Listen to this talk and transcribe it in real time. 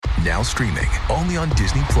Now streaming only on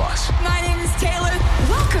Disney Plus. My name is Taylor.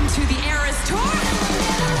 Welcome to the Eras Tour.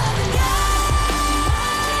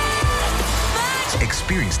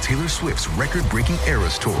 Experience Taylor Swift's record-breaking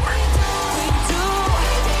Eras Tour.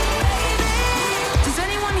 Does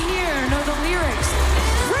anyone here know the lyrics?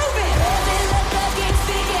 Prove it!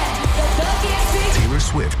 Taylor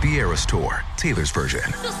Swift The Eras Tour, Taylor's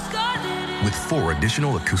version, with 4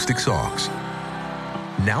 additional acoustic songs.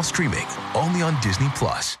 Now streaming only on Disney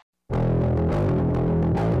Plus.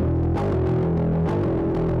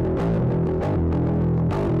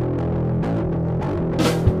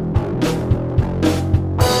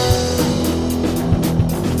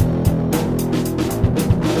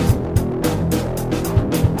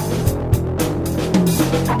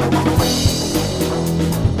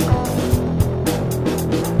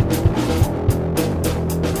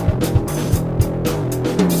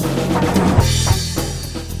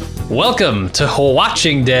 Welcome to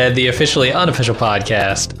Watching Dead, the officially unofficial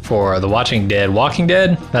podcast for The Watching Dead Walking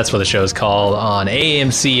Dead. That's what the show's called on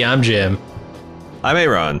AMC. I'm Jim. I'm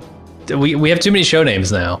Aaron. We have too many show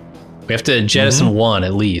names now. We have to jettison one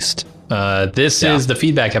at least. This is the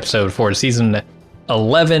feedback episode for season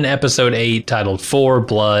 11, episode 8, titled For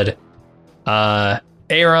Blood.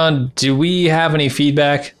 Aaron, do we have any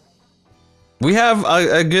feedback? We have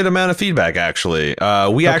a good amount of feedback, actually.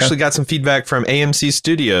 We actually got some feedback from AMC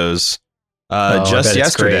Studios just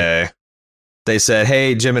yesterday. They said,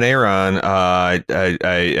 "Hey, Jim and Aaron, I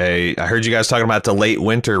heard you guys talking about the late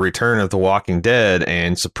winter return of The Walking Dead,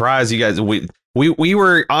 and surprise, you guys, we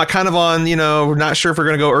were kind of on, we're not sure if we're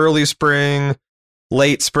going to go early spring,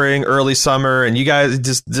 late spring, early summer, and you guys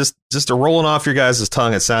just rolling off your guys'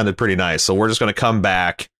 tongue, it sounded pretty nice. So we're just going to come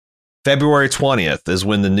back." February 20th is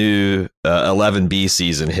when the new 11B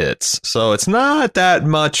season hits. So it's not that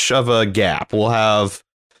much of a gap. We'll have,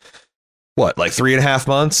 like 3.5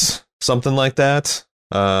 months? Something like that.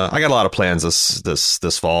 I got a lot of plans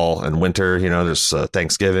this fall and winter. There's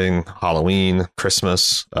Thanksgiving, Halloween,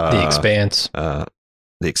 Christmas. The Expanse.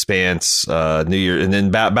 New Year. And then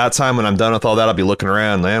about time when I'm done with all that, I'll be looking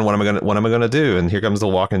around, man, what am I gonna do? And here comes The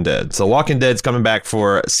Walking Dead. So Walking Dead's coming back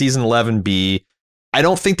for season 11B. I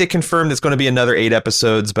don't think they confirmed it's going to be another 8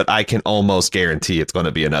 episodes, but I can almost guarantee it's going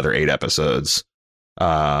to be another 8 episodes.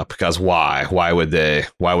 Because why? Why would they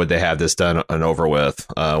have this done and over with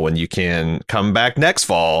when you can come back next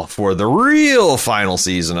fall for the real final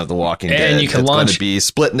season of The Walking Dead? And you can launch, going to be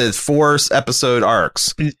split into 4 episode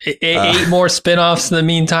arcs. 8 more spin-offs in the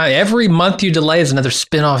meantime. Every month you delay is another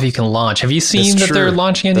spin-off you can launch. Have you seen that they're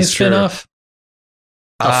launching a new spin-off?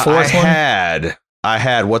 A fourth one? I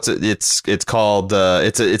had what's it? It's called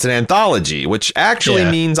it's an anthology, which actually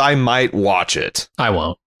means I might watch it. I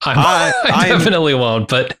won't. I definitely won't.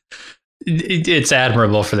 But it's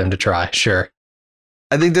admirable for them to try. Sure.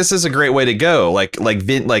 I think this is a great way to go. Like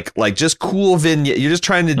just cool vignette. You're just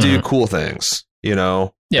trying to do cool things. Yeah.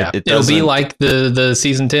 It'll be like the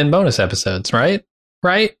season 10 bonus episodes, right?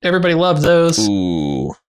 Right. Everybody loves those.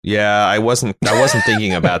 Ooh, yeah. I wasn't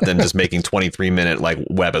thinking about them just making 23-minute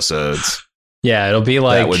webisodes. Yeah, it'll be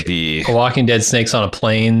like that would be a Walking Dead Snakes on a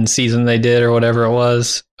Plane season they did or whatever it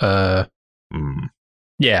was. Yeah,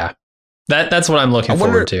 that's what I'm looking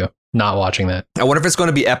forward to. Not watching that. I wonder if it's going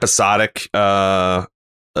to be episodic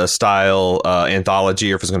style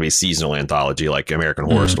anthology, or if it's going to be seasonal anthology like American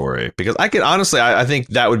Horror Story. Because I think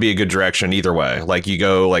that would be a good direction either way. Like you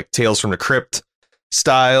go like Tales from the Crypt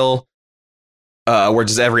style, where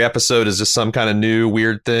just every episode is just some kind of new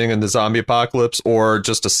weird thing in the zombie apocalypse, or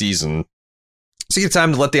just a season. So you get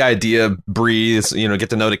time to let the idea breathe, get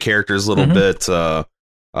to know the characters a little bit.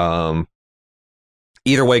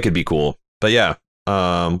 Either way could be cool. But yeah,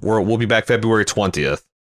 we'll be back February 20th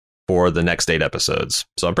for the next 8 episodes.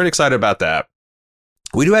 So I'm pretty excited about that.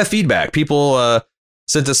 We do have feedback. People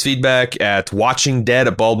sent us feedback at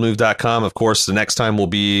watchingdead@baldmove.com. Of course, the next time we'll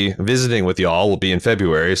be visiting with y'all will be in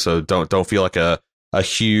February. So don't feel like a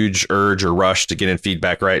huge urge or rush to get in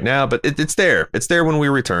feedback right now. But it's there. It's there when we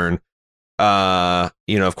return.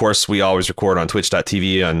 Of course, we always record on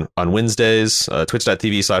twitch.tv on Wednesdays,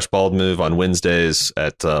 twitch.tv/baldmove on Wednesdays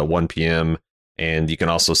at 1 p.m. And you can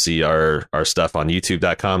also see our stuff on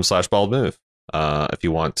youtube.com/baldmove if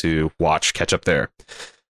you want to catch up there.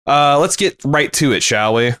 Let's get right to it,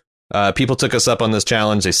 shall we? People took us up on this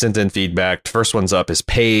challenge. They sent in feedback. The first one's up is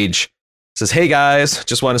Paige. Says, "Hey guys,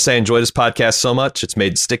 just want to say I enjoy this podcast so much. It's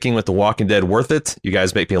made sticking with The Walking Dead worth it. You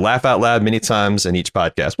guys make me laugh out loud many times in each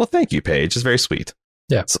podcast." Well, thank you, Paige. It's very sweet.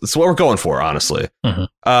 Yeah. It's what we're going for, honestly.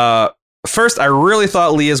 First, I really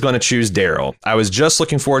thought Leah's going to choose Daryl. I was just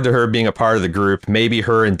looking forward to her being a part of the group. Maybe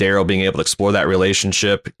her and Daryl being able to explore that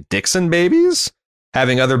relationship. Dixon babies?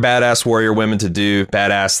 having other badass warrior women to do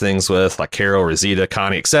badass things with, like Carol, Rosita,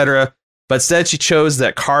 Connie, etc. But instead, she chose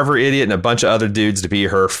that Carver idiot and a bunch of other dudes to be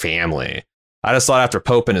her family. I just thought after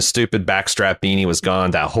Pope and his stupid backstrap beanie was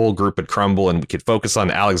gone, that whole group would crumble and we could focus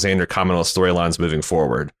on Alexander Commonwealth storylines moving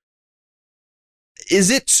forward.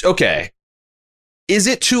 Is it okay? Is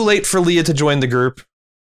it too late for Leah to join the group?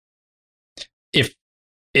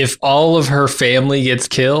 If all of her family gets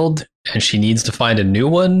killed and she needs to find a new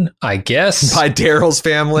one, I guess. By Daryl's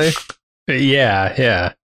family?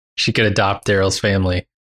 Yeah. She could adopt Daryl's family.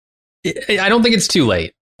 I don't think it's too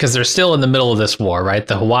late because they're still in the middle of this war, right?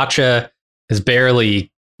 The Hwacha has barely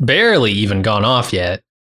even gone off yet.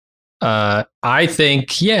 I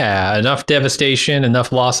think, enough devastation,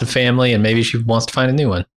 enough loss of family, and maybe she wants to find a new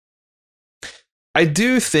one. I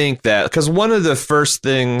do think that because one of the first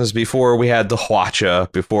things before we had the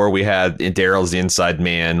Hwacha, before we had Daryl's the Inside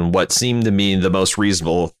Man, what seemed to me the most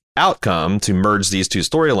reasonable outcome to merge these two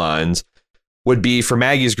storylines would be for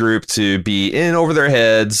Maggie's group to be in over their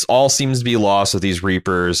heads. All seems to be lost with these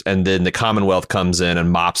Reapers. And then the Commonwealth comes in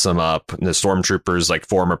and mops them up. And the Stormtroopers like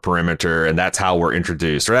form a perimeter. And that's how we're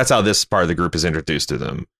introduced, or that's how this part of the group is introduced to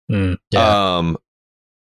them.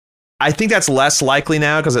 I think that's less likely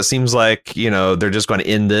now because it seems like, they're just going to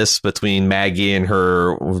end this between Maggie and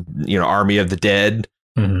her, army of the dead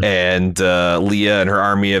and Leah and her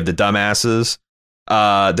army of the dumbasses.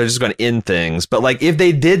 They're just going to end things. But like if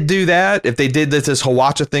they did do that, if they did this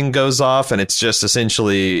Hwacha thing goes off and it's just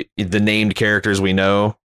essentially the named characters we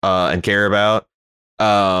know and care about,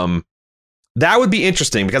 that would be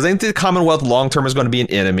interesting because I think the Commonwealth long term is going to be an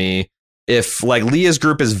enemy. If like Leah's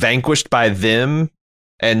group is vanquished by them,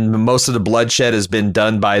 and most of the bloodshed has been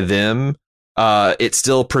done by them, it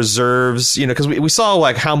still preserves, because we saw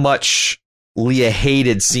like how much Leah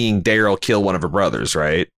hated seeing Daryl kill one of her brothers,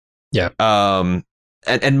 right? Yeah. And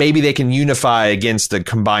maybe they can unify against the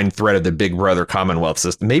combined threat of the Big Brother Commonwealth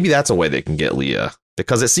system. Maybe that's a way they can get Leah,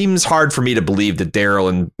 because it seems hard for me to believe that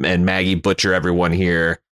Daryl and Maggie butcher everyone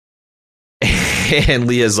here. And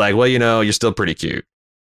Leah's like, well, you're still pretty cute.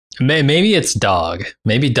 Maybe it's Dog.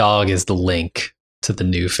 Maybe Dog is the link to the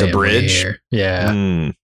new family. The bridge? Here.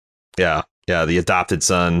 Yeah. Yeah. The adopted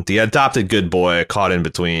son, the adopted good boy caught in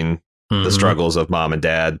between the struggles of mom and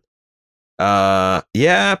dad.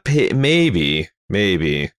 Maybe.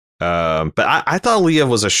 But I thought Leah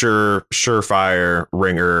was a surefire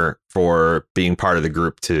ringer for being part of the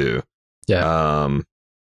group too. Yeah.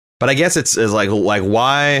 But I guess it's like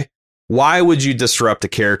why would you disrupt a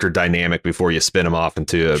character dynamic before you spin him off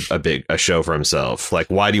into a show for himself? Like,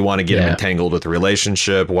 why do you want to get him entangled with the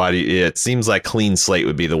relationship? It seems like clean slate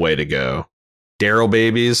would be the way to go. Daryl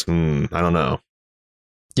babies? I don't know.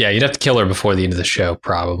 Yeah, you'd have to kill her before the end of the show,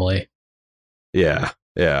 probably. Yeah.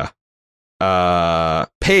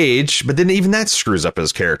 Paige, but then even that screws up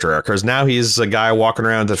his character arc, because now he's a guy walking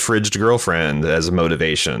around with a fridged girlfriend as a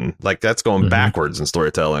motivation. Like, that's going backwards in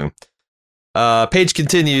storytelling. Paige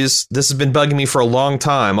continues, this has been bugging me for a long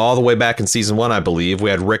time, all the way back in season 1, I believe. We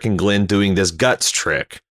had Rick and Glenn doing this guts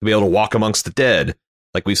trick to be able to walk amongst the dead,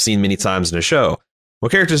 like we've seen many times in the show. When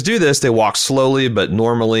characters do this, they walk slowly but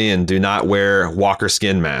normally and do not wear walker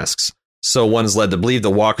skin masks. So one is led to believe that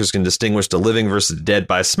walkers can distinguish the living versus the dead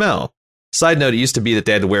by smell. Side note, it used to be that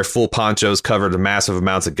they had to wear full ponchos covered with massive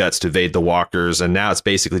amounts of guts to evade the walkers, and now it's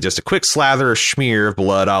basically just a quick slather or smear of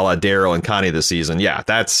blood a la Daryl and Connie this season. Yeah,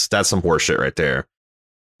 that's some horseshit right there.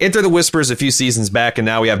 Enter the Whispers a few seasons back, and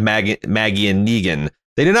now we have Maggie and Negan.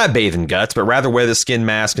 They do not bathe in guts, but rather wear the skin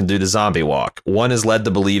mask and do the zombie walk. One is led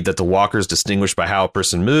to believe that the walkers distinguish by how a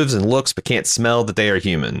person moves and looks, but can't smell that they are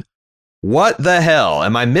human. What the hell?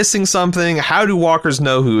 Am I missing something? How do walkers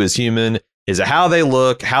know who is human? Is it how they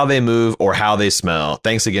look, how they move, or how they smell?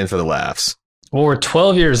 Thanks again for the laughs. Well, we're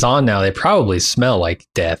 12 years on now. They probably smell like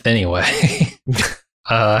death anyway.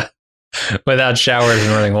 Without showers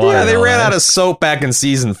and running water. Yeah, they ran out of soap back in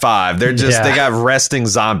season 5. They got resting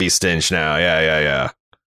zombie stench now. Yeah.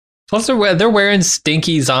 Plus, they're wearing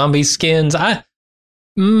stinky zombie skins. I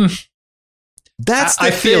feel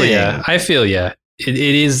ya. I feel ya. It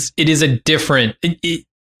is a different.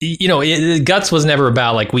 Guts was never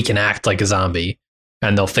about like we can act like a zombie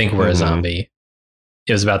and they'll think we're a zombie.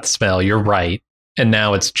 It was about the smell. You're right. And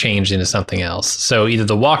now it's changed into something else. So either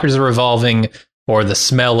the walkers are evolving or the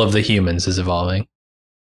smell of the humans is evolving.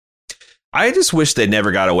 I just wish they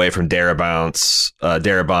never got away from Darabont's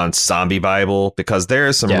zombie Bible, because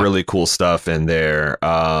there's some really cool stuff in there.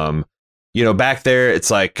 Back there, it's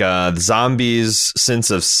like the zombies'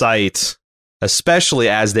 sense of sight, especially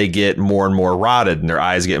as they get more and more rotted and their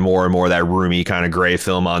eyes get more and more that roomy kind of gray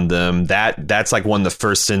film on them. That's like one of the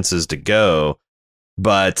first senses to go.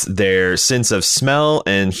 but their sense of smell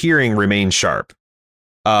and hearing remain sharp.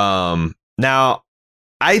 Now,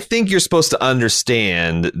 I think you're supposed to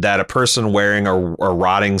understand that a person wearing a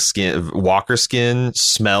rotting walker skin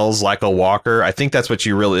smells like a walker. I think that's what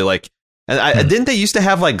you really like. And didn't they used to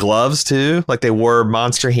have like gloves too? Like they wore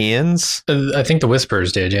monster hands? I think the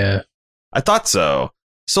Whisperers did, yeah. I thought so.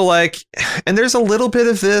 So like, and there's a little bit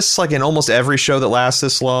of this like in almost every show that lasts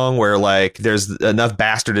this long where like there's enough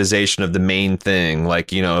bastardization of the main thing.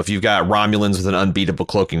 Like, you know, if you've got Romulans with an unbeatable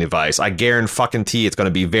cloaking device, I guarantee it's going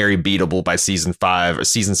to be very beatable by season 5 or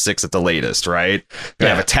season 6 at the latest, right? They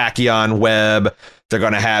have a tachyon web. They're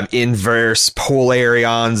going to have inverse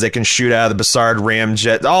polarions that can shoot out of the Bessard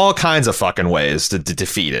ramjet. All kinds of fucking ways to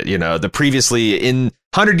defeat it. You know, the previously in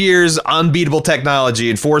 100 years unbeatable technology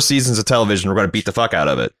in 4 seasons of television, we're going to beat the fuck out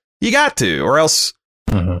of it. You got to, or else.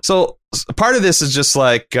 Mm-hmm. So part of this is just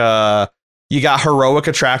like you got heroic,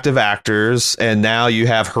 attractive actors, and now you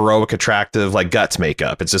have heroic, attractive like guts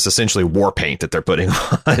makeup. It's just essentially war paint that they're putting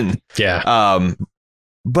on. Yeah.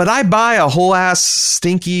 But I buy a whole ass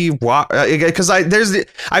stinky because I've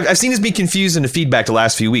seen this be confused in the feedback the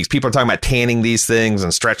last few weeks. People are talking about tanning these things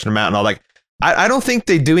and stretching them out and all that. I don't think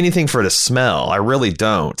they do anything for the smell. I really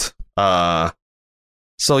don't.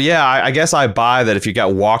 So yeah, I guess I buy that if you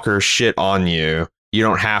got walker shit on you, you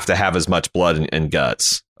don't have to have as much blood and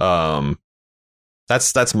guts.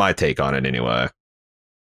 That's my take on it anyway.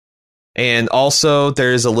 And also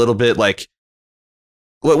there's a little bit like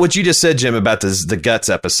what you just said, Jim, about the Guts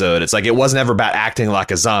episode. It's like it wasn't ever about acting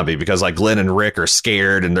like a zombie because like Glenn and Rick are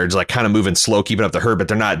scared and they're just like kind of moving slow, keeping up the herd, but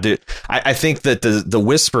they're not. I think that the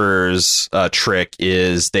Whisperers trick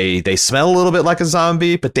is they smell a little bit like a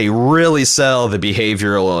zombie, but they really sell the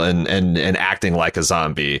behavioral and acting like a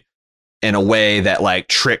zombie in a way that like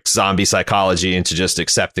tricks zombie psychology into just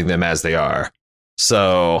accepting them as they are.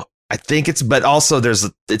 So I think but also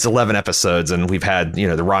it's 11 episodes and we've had, you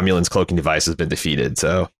know, the Romulans cloaking device has been defeated.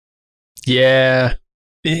 So, yeah,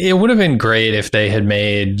 it would have been great if they had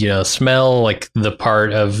made, you know, smell like the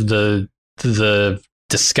part of the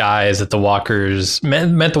disguise that the walkers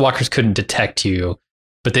meant the walkers couldn't detect you.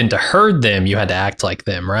 But then to herd them, you had to act like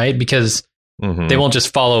them, right? Because they won't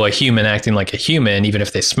just follow a human acting like a human, even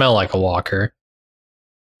if they smell like a walker.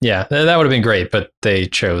 Yeah, that would have been great. But they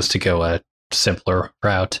chose to go a simpler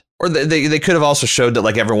route. Or they could have also showed that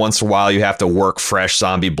like every once in a while you have to work fresh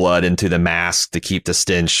zombie blood into the mask to keep the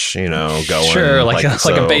stench, you know, going. Sure, like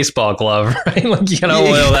a baseball glove, right? Like you gotta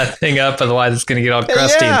oil that thing up, otherwise it's gonna get all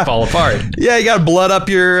crusty and fall apart. Yeah, you gotta blood up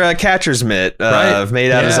your catcher's mitt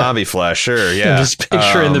made out of zombie flesh. Sure, yeah. Just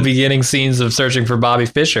picture in the beginning scenes of Searching for Bobby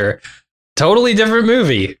Fischer. Totally different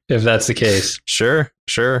movie if that's the case. Sure.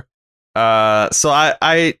 So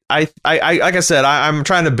I like I said, I'm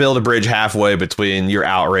trying to build a bridge halfway between your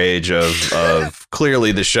outrage of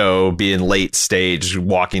clearly the show being late stage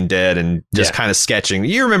Walking Dead and just kind of sketching.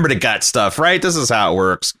 You remember the gut stuff, right? This is how it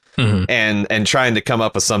works. Mm-hmm. And trying to come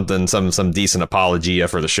up with something, some decent apologia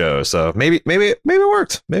for the show. So maybe it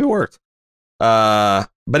worked. But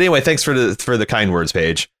anyway, thanks for the kind words,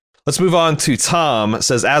 Paige. Let's move on to Tom. It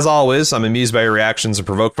says, as always, I'm amused by your reactions and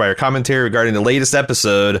provoked by your commentary regarding the latest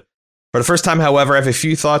episode. For the first time, however, I have a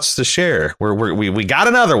few thoughts to share. We got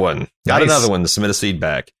another one. Another one to submit us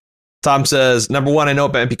feedback. Tom says, number one, I know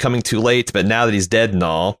it might be coming too late, but now that he's dead and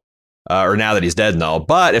all,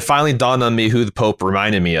 but it finally dawned on me who the Pope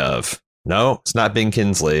reminded me of. No, it's not Ben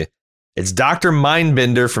Kingsley. It's Dr.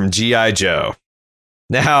 Mindbender from G.I. Joe.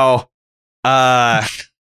 Now,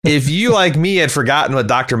 if you, like me, had forgotten what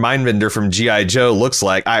Dr. Mindbender from G.I. Joe looks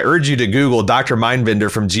like, I urge you to Google Dr. Mindbender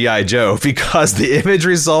from G.I. Joe because the image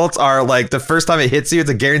results are like the first time it hits you, it's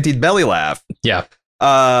a guaranteed belly laugh. Yeah.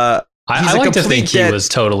 I like to think he was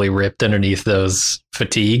totally ripped underneath those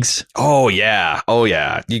fatigues. Oh, yeah.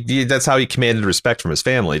 That's how he commanded respect from his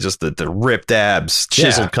family. Just the ripped abs,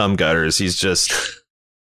 chiseled cum gutters. He's just,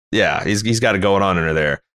 he's got it going on under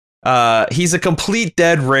there. He's a complete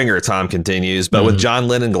dead ringer, Tom continues, but with John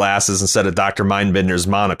Lennon glasses instead of Dr. Mindbender's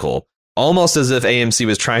monocle, almost as if AMC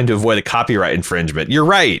was trying to avoid a copyright infringement. You're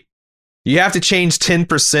right. You have to change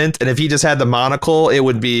 10%, and if he just had the monocle, it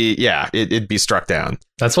would be, it'd be struck down.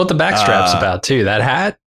 That's what the backstrap's about, too. That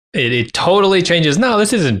hat, it totally changes. No,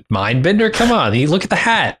 this isn't Mindbender. Come on, look at the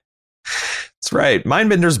hat. That's right.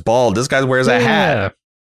 Mindbender's bald. This guy wears a hat.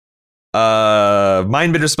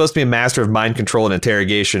 Mindbender's supposed to be a master of mind control and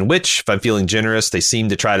interrogation, which, if I'm feeling generous, they seem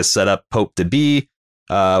to try to set up Pope to be,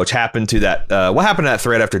 which happened to what happened to that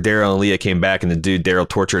thread after Daryl and Leah came back and the dude Daryl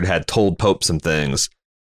tortured had told Pope some things.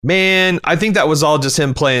 Man, I think that was all just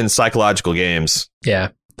him playing psychological games. Yeah.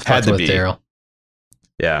 Had to be. Daryl.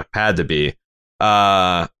 Yeah, had to be.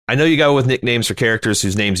 I I know you go with nicknames for characters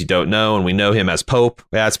whose names you don't know, and we know him as Pope.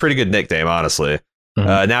 Yeah, it's a pretty good nickname, honestly.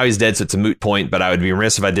 Now he's dead, so it's a moot point, but I would be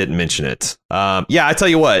remiss if I didn't mention it. Yeah, I tell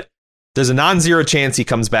you what, there's a non-zero chance he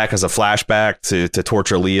comes back as a flashback to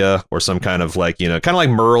torture Leah or some kind of like, kind of like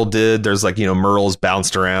Merle did. There's like, Merle's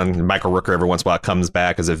bounced around. Michael Rooker every once in a while comes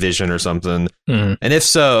back as a vision or something. And if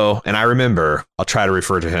so, and I remember, I'll try to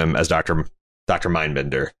refer to him as Dr.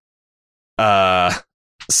 Mindbender.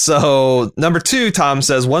 So number 2, Tom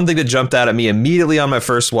says, one thing that jumped out at me immediately on my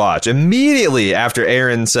first watch, immediately after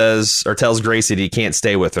Aaron says or tells Gracie that he can't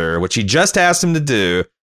stay with her, which he just asked him to do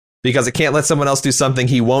because it can't let someone else do something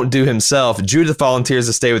he won't do himself. Judith volunteers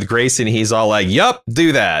to stay with Gracie, and he's all like, yup,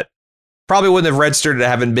 do that. Probably wouldn't have registered it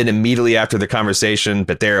having been immediately after the conversation,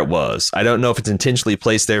 but there it was. I don't know if it's intentionally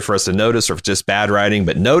placed there for us to notice or if it's just bad writing,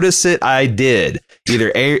 but notice it I did.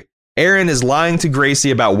 Either Aaron is lying to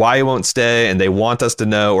Gracie about why he won't stay and they want us to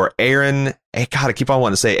know, or Aaron, God, I keep on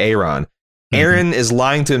wanting to say Aaron. Aaron is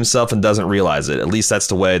lying to himself and doesn't realize it. At least that's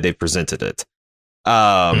the way they presented it.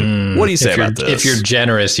 What do you say about this? If you're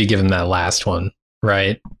generous, you give him that last one,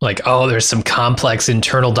 right? Like, oh, there's some complex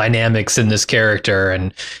internal dynamics in this character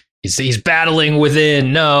and he's battling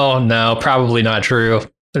within. No, probably not true.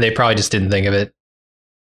 They probably just didn't think of it.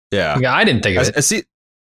 Yeah. I didn't think of it. See,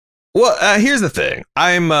 well, here's the thing.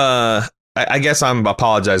 I guess I'm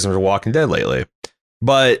apologizing for Walking Dead lately,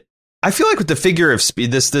 but I feel like with the figure of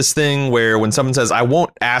speed, this thing where when someone says, I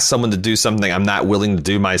won't ask someone to do something I'm not willing to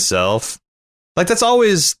do myself, like that's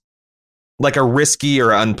always like a risky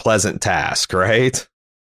or unpleasant task, right?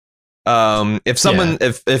 If someone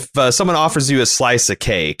if someone offers you a slice of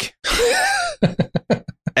cake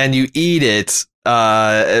and you eat it,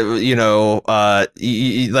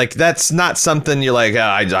 like that's not something you're like,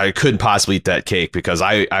 I couldn't possibly eat that cake because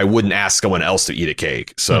I wouldn't ask someone else to eat a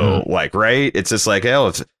cake. So like, right. It's just like,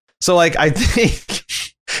 so like, I think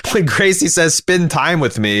when Gracie says spend time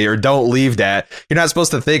with me or don't leave that, you're not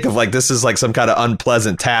supposed to think of like, this is like some kind of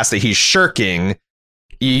unpleasant task that he's shirking.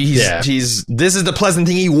 This is the pleasant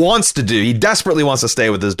thing he wants to do. He desperately wants to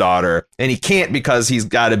stay with his daughter, and he can't because he's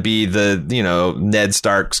got to be the, Ned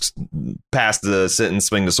Stark's pass the sit and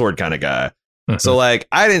swing the sword kind of guy. So like,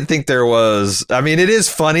 I didn't think there was, I mean, it is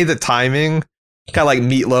funny, the timing, kind of like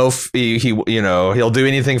Meatloaf. He'll do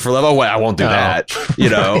anything for love. Oh, wait, I won't do that.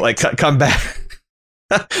 Like come back.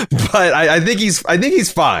 But I think he's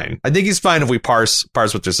fine. I think he's fine if we parse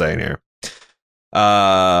what you're saying here.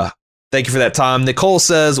 Thank you for that, Tom. Nicole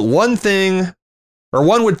says, one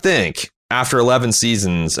would think after 11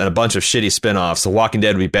 seasons and a bunch of shitty spinoffs, The Walking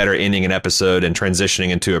Dead would be better ending an episode and transitioning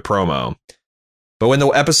into a promo. But when the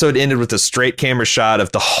episode ended with a straight camera shot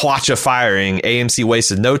of the Hwacha firing, AMC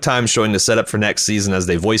wasted no time showing the setup for next season as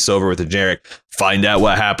they voice over with a generic, find out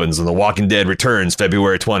what happens when The Walking Dead returns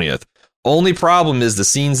February 20th. Only problem is the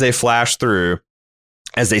scenes they flash through,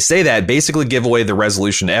 as they say that, basically give away the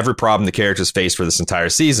resolution to every problem the characters face for this entire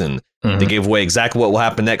season. They gave away exactly what will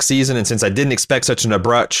happen next season, and since I didn't expect such an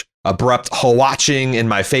abrupt watching in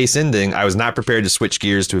my face ending, I was not prepared to switch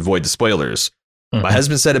gears to avoid the spoilers. My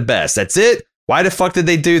husband said it best. That's it? Why the fuck did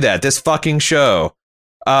they do that? This fucking show.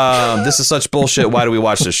 This is such bullshit. Why do we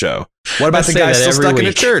watch the show? What about the guy still stuck in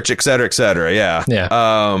a church, et cetera, et cetera? Yeah.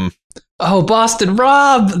 Boston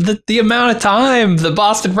Rob, the amount of time the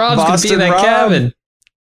Boston Rob's going to be in that cabin.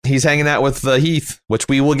 He's hanging out with Heath, which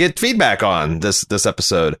we will get feedback on this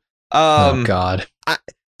episode. Oh, God.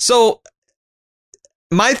 So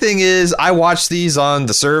my thing is, I watch these on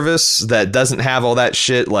the service that doesn't have all that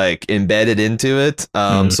shit like embedded into it.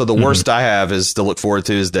 So the worst I have is to look forward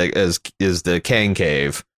to is the Kang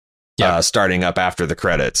Cave starting up after the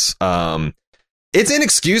credits. It's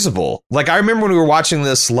inexcusable. Like, I remember when we were watching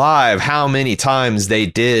this live, how many times they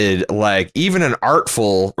did, like, even an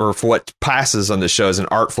artful, or for what passes on the show as an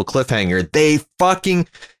artful cliffhanger,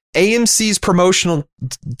 AMC's promotional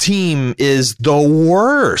team is the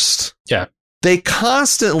worst. Yeah. They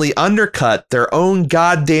constantly undercut their own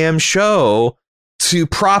goddamn show to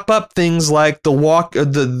prop up things like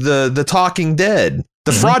the Talking Dead,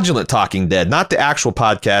 the fraudulent Talking Dead, not the actual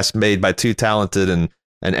podcast made by two talented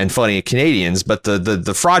and funny Canadians, but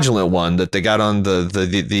the fraudulent one that they got on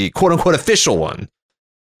the quote unquote official one,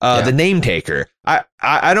 the Name Taker. I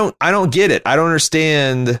don't get it. I don't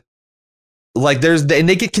understand. Like and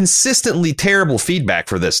they get consistently terrible feedback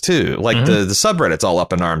for this too. Like the subreddit's all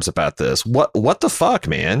up in arms about this. What the fuck,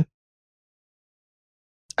 man?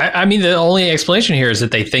 I mean, the only explanation here is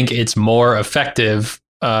that they think it's more effective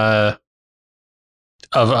of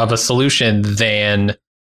a solution than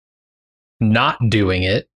not doing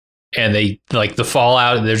it, and they like the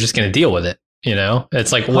fallout. They're just going to deal with it.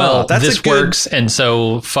 It's like, well, this works, and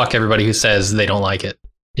so fuck everybody who says they don't like it.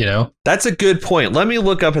 You know, that's a good point. Let me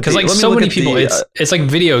look up because like so many people, it's like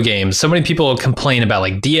video games. So many people complain about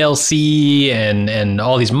like DLC and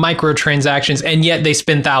all these microtransactions, and yet they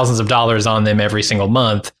spend thousands of dollars on them every single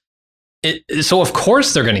month. So of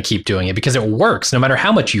course they're going to keep doing it because it works, no matter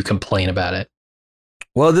how much you complain about it.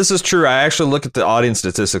 Well, this is true. I actually look at the audience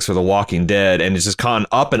statistics for The Walking Dead, and it's just gone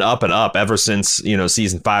up and up and up ever since, you know,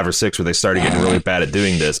 season 5 or 6, where they started getting really bad at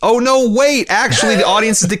doing this. Oh, no, wait. Actually, the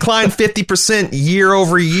audience has declined 50% year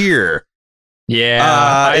over year. Yeah,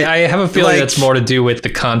 I have a feeling that's more to do with the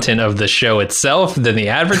content of the show itself than the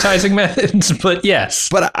advertising methods, but yes.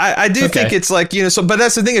 But I do think it's like, you know, so, but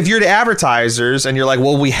that's the thing. If you're the advertisers and you're like,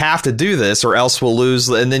 well, we have to do this or else we'll lose.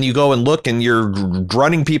 And then you go and look and you're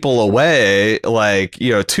running people away like,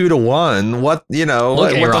 you know, 2-1. What, you know,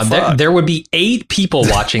 look, what Aaron, the fuck? There would be 8 people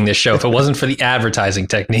watching this show if it wasn't for the advertising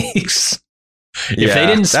techniques. If they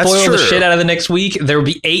didn't spoil the shit out of the next week, there would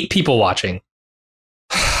be 8 people watching.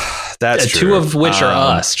 That's true. 2 of which are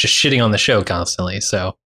us just shitting on the show constantly.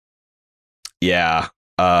 So, yeah,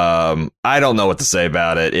 I don't know what to say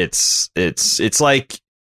about it. It's like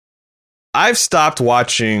I've stopped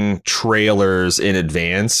watching trailers in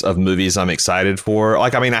advance of movies I'm excited for.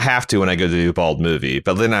 Like, I mean, I have to when I go to the Bald movie,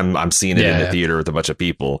 but then I'm seeing it in the theater with a bunch of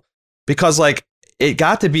people because like it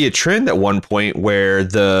got to be a trend at one point where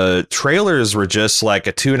the trailers were just like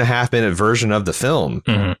a 2.5-minute version of the film.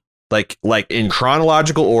 Mm-hmm. Like in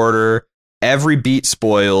chronological order, every beat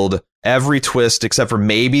spoiled, every twist except for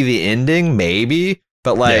maybe the ending, maybe.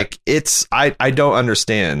 But like it's I don't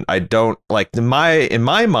understand. I don't like in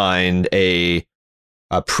my mind a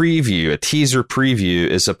preview, a teaser preview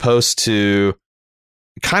is supposed to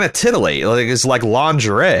kind of titillate. Like it's like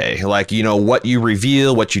lingerie. Like, you know, what you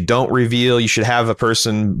reveal, what you don't reveal. You should have a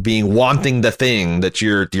person being wanting the thing that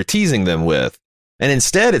you're teasing them with. And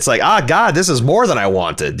instead, it's like, God, this is more than I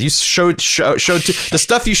wanted. You showed the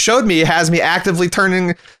stuff you showed me has me actively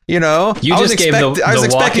turning, you know, I was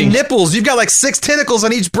expecting nipples. You've got like 6 tentacles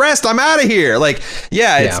on each breast. I'm out of here. Like,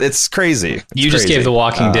 it's crazy. You just gave the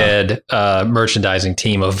Walking Dead merchandising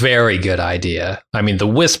team a very good idea. I mean, the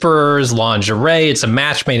Whisperers, lingerie, it's a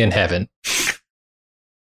match made in heaven.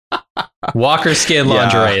 Walker skin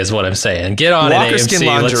lingerie is what I'm saying. Get on Walker it, AMC. Skin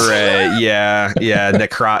lingerie. Yeah.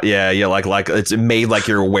 Like it's made like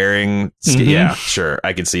you're wearing. Mm-hmm. Yeah, sure.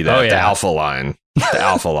 I can see that. Oh, yeah. The alpha line. The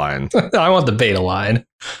alpha line. I want the beta line.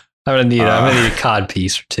 I'm gonna need a cod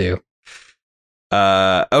piece or 2.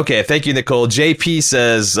 Okay, thank you, Nicole. JP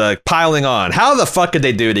says, piling on. How the fuck could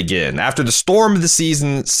they do it again? After the storm of the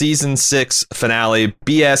season 6 finale,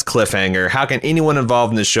 BS cliffhanger, how can anyone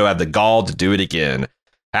involved in the show have the gall to do it again?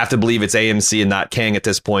 I have to believe it's AMC and not Kang at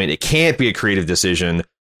this point. It can't be a creative decision.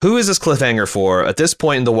 Who is this cliffhanger for? At this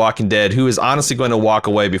point in The Walking Dead, who is honestly going to walk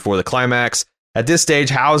away before the climax? At this stage,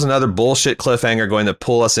 how is another bullshit cliffhanger going to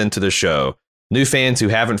pull us into the show? New fans who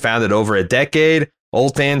haven't found it over a decade?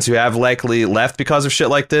 Old fans who have likely left because of shit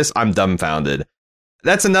like this? I'm dumbfounded.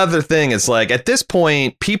 That's another thing. It's like, at this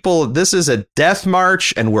point, people, this is a death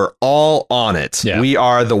march and we're all on it. Yeah. We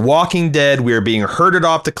are The Walking Dead. We are being herded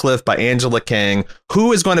off the cliff by Angela Kang.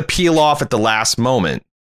 Who is going to peel off at the last moment?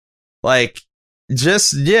 Like,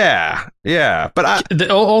 just, yeah. But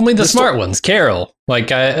only the smart ones, Carol.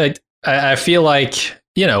 Like, I feel like,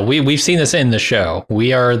 you know, we've seen this in the show.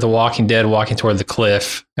 We are The Walking Dead walking toward the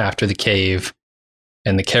cliff after the cave,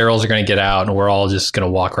 and the Carols are going to get out, and we're all just going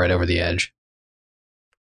to walk right over the edge.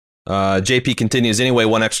 JP continues, anyway,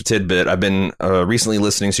 one extra tidbit. I've been recently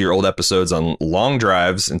listening to your old episodes on long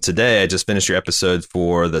drives, and today I just finished your episode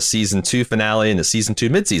for the season 2 finale and the season 2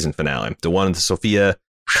 mid-season finale, the one with Sophia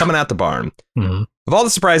coming out the barn. Mm-hmm. Of all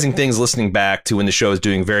the surprising things listening back to when the show was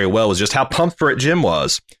doing very well was just how pumped for it Jim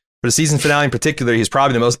was. For the season finale in particular, he's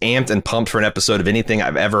probably the most amped and pumped for an episode of anything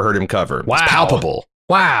I've ever heard him cover. Wow. It's palpable.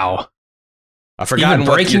 Wow. I've forgotten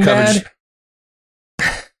what your coverage...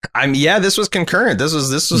 this was concurrent. This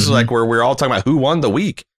was mm-hmm. like where we're all talking about who won the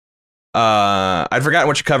week. I'd forgotten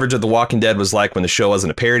what your coverage of The Walking Dead was like when the show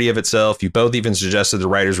wasn't a parody of itself. You both even suggested the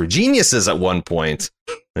writers were geniuses at one point.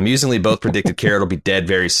 Amusingly, both predicted Carol will be dead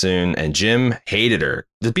very soon, and Jim hated her.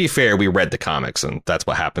 To be fair, we read the comics, and that's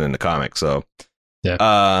what happened in the comics. So,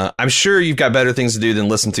 yeah. I'm sure you've got better things to do than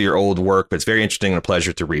listen to your old work, but it's very interesting and a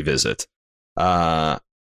pleasure to revisit. I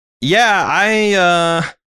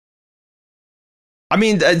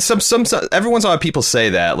mean, some every once in a while people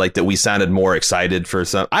say that, like, that we sounded more excited for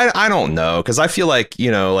some. I don't know, because I feel like, you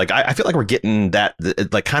know, like I feel like we're getting that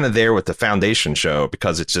like kind of there with the Foundation show,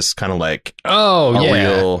 because it's just kind of like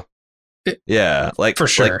real, like for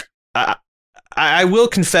sure. Like, I will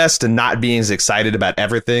confess to not being as excited about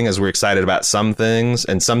everything as we're excited about some things,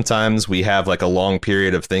 and sometimes we have like a long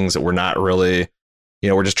period of things that we're not really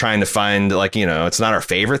we're just trying to find like, it's not our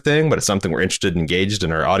favorite thing, but it's something we're interested, engaged,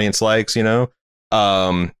 and our audience likes,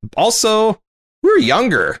 Also, we were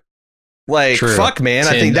younger. Like, True. fuck, man.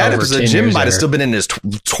 I think that episode, Jim might have still been in his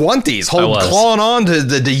 20s, clawing on to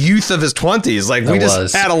the youth of his 20s. Like, we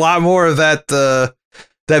just had a lot more of that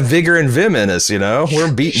vigor and vim in us,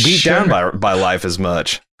 We're beat down by life as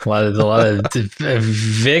much. A lot of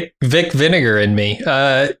Vic vinegar in me.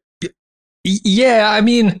 Yeah, I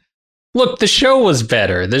mean, look, the show was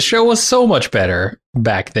better. The show was so much better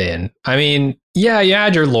back then. I mean, yeah, you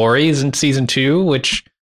had your Lorries in season 2, which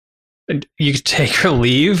you could take or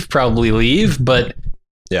leave, probably leave, but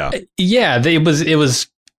yeah, it was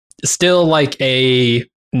still like a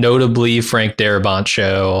notably Frank Darabont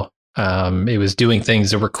show. It was doing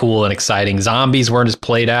things that were cool and exciting. Zombies weren't as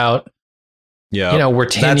played out. Yeah, we're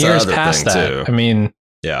 10 years past that. Too. I mean,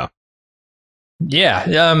 yeah.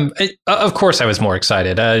 Of course, I was more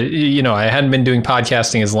excited. I hadn't been doing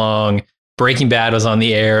podcasting as long. Breaking Bad was on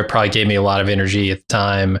the air. It probably gave me a lot of energy at the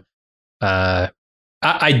time.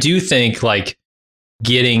 I do think like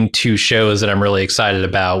getting to shows that I'm really excited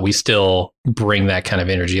about, we still bring that kind of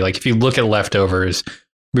energy. Like if you look at Leftovers,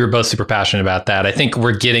 we were both super passionate about that. I think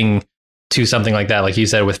we're getting to something like that, like you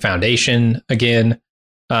said, with Foundation again.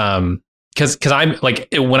 Because I'm like,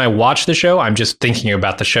 when I watch the show, I'm just thinking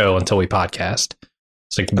about the show until we podcast.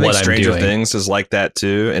 It's like what I'm doing. Stranger Things is like that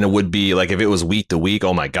too, and it would be like if it was week to week.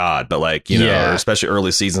 Oh my god! But like especially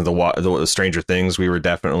early seasons of the Stranger Things, we were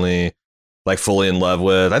definitely like fully in love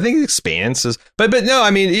with. I think Expanse is, but no, I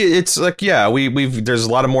mean it's like we've there's a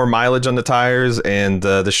lot of more mileage on the tires, and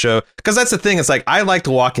the show, because that's the thing. It's like I liked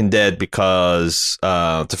Walking Dead because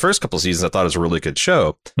the first couple of seasons I thought it was a really good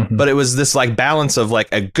show, but it was this like balance of like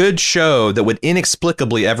a good show that would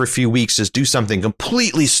inexplicably every few weeks just do something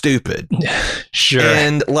completely stupid. Sure.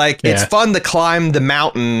 And like it's fun to climb the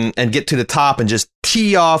mountain and get to the top and just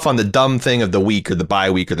tee off on the dumb thing of the week or the bye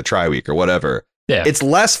week or the try week or whatever. Yeah. It's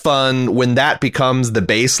less fun when that becomes the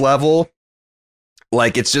base level.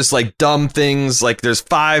 Like it's just like dumb things. Like there's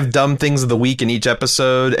 5 dumb things of the week in each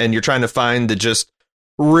episode, and you're trying to find the just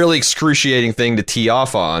really excruciating thing to tee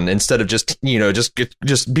off on instead of just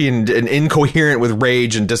just being incoherent with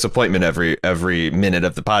rage and disappointment every minute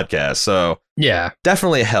of the podcast. So yeah,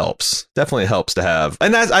 definitely helps to have,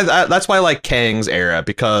 and that's why I like Kang's era,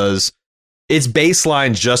 because its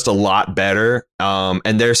baseline's just a lot better.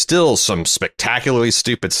 And there's still some spectacularly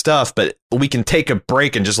stupid stuff, but we can take a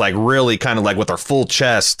break and just like really kind of like with our full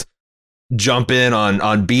chest jump in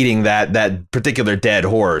on beating that particular dead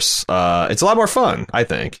horse. It's a lot more fun, I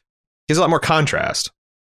think. Gives a lot more contrast.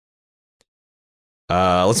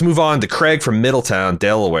 Let's move on to Craig from Middletown,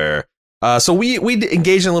 Delaware. So we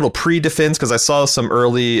engaged in a little pre-defense because I saw some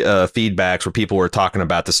early feedbacks where people were talking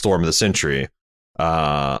about the Storm of the Century.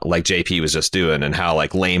 Like JP was just doing, and how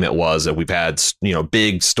like lame it was that we've had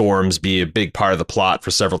big storms be a big part of the plot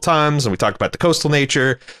for several times, and we talked about the coastal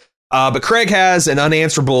nature, but Craig has an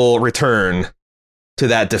unanswerable return to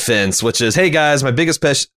that defense, which is, hey guys, my biggest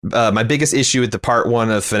issue with the part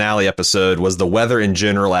 1 of finale episode was the weather in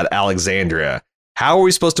general at Alexandria. How are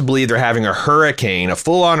we supposed to believe they're having a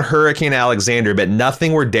full-on hurricane Alexandria, but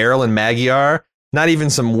nothing where Daryl and Maggie are? Not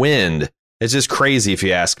even some wind. It's just crazy if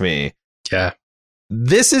you ask me. Yeah.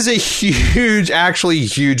 This is a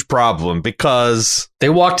huge problem, because they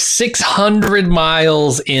walked 600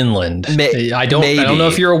 miles inland. I don't know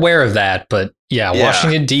if you're aware of that, but yeah.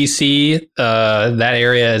 Washington, D.C., that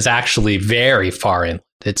area is actually very far inland.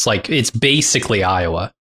 It's basically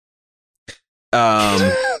Iowa.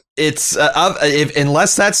 It's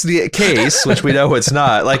unless that's the case, which we know it's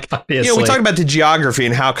not. Like, we talk about the geography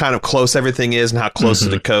and how kind of close everything is and how close to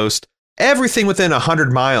the coast. Everything within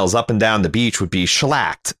 100 miles up and down the beach would be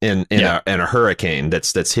shellacked in a hurricane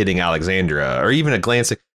that's hitting Alexandria, or even a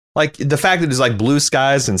glancing. Like the fact that it's like blue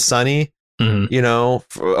skies and sunny,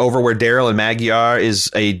 over where Daryl and Maggie are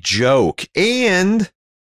is a joke. And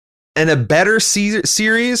in a better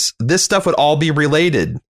series, this stuff would all be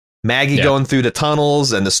related. Maggie going through the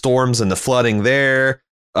tunnels and the storms and the flooding there.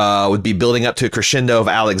 Would be building up to a crescendo of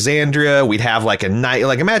Alexandria. We'd have like a night,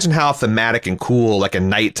 like imagine how thematic and cool like a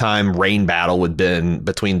nighttime rain battle would been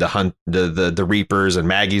between the Reapers and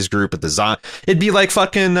Maggie's group at the It'd be like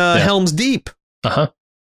fucking Helm's Deep.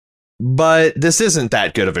 But this isn't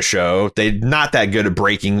that good of a show. They're not that good at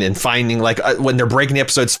breaking and finding, like when they're breaking the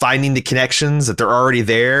episodes, finding the connections that they're already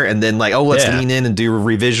there, and then like, let's lean in and do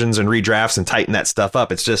revisions and redrafts and tighten that stuff up.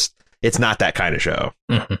 It's not that kind of show.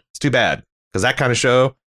 It's too bad, because that kind of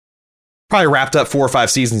show probably wrapped up 4 or 5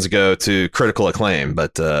 seasons ago to critical acclaim,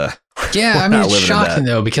 but I mean, it's shocking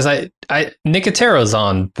though, because I Nicotero's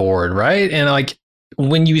on board, right? And like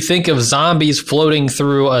when you think of zombies floating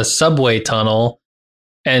through a subway tunnel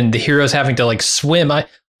and the heroes having to like swim,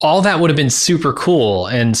 all that would have been super cool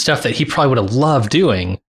and stuff that he probably would have loved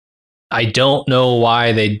doing. I don't know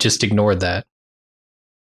why they just ignored that.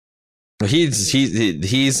 He's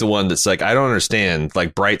the one that's like, I don't understand.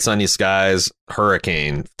 Like bright sunny skies,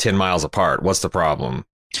 hurricane, 10 miles apart. What's the problem?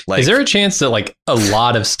 Like, is there a chance that like a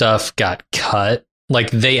lot of stuff got cut?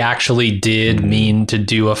 Like they actually did mean to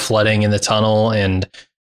do a flooding in the tunnel, and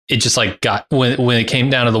it just like got when it came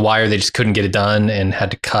down to the wire, they just couldn't get it done and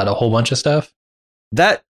had to cut a whole bunch of stuff.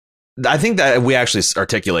 That I think that we actually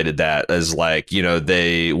articulated that as like, you know,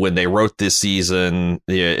 when they wrote this season,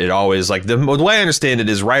 it always like the way I understand it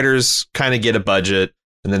is writers kind of get a budget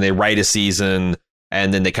and then they write a season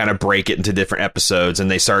and then they kind of break it into different episodes and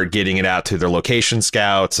they start getting it out to their location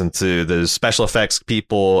scouts and to the special effects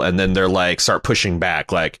people. And then they're like, start pushing back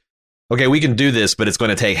like, OK, we can do this, but it's going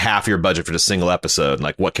to take half your budget for the single episode.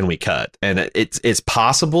 Like, what can we cut? And it's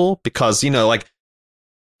possible because, you know,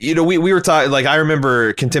 we were talking, like, I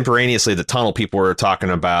remember contemporaneously the tunnel people were talking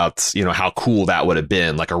about, you know, how cool that would have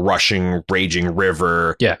been, like a rushing, raging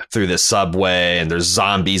river through this subway. And there's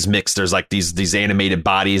zombies mixed. There's like these animated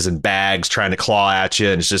bodies and bags trying to claw at you.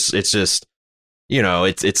 And it's just, you know,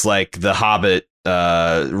 it's like the Hobbit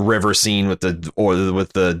river scene with the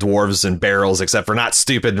dwarves and barrels, except for not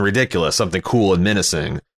stupid and ridiculous, something cool and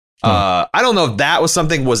menacing. I don't know if that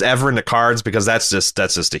was ever in the cards because that's just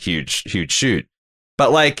a huge shoot.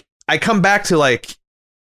 But like, I come back to like,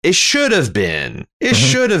 it should have been. It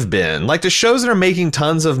should have been. Like the shows that are making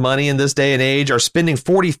tons of money in this day and age are spending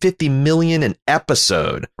 40-50 million an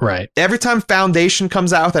episode. Right. Every time Foundation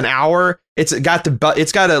comes out with an hour, it's got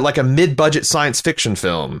a mid-budget science fiction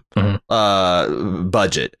film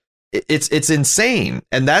budget. It's insane,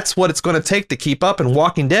 and that's what it's going to take to keep up. And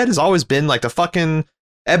Walking Dead has always been like the fucking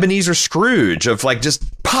Ebenezer Scrooge of like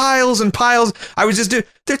just piles and piles. There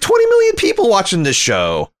are 20 million people watching this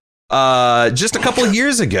show just a couple of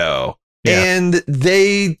years ago. Yeah. And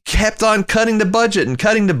they kept on cutting the budget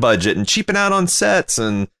and cheaping out on sets.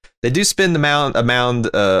 And they do spend a mound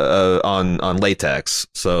on latex.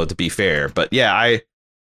 So to be fair, but yeah,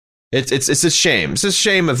 it's a shame. It's a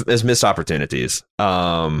shame as missed opportunities.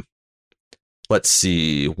 Let's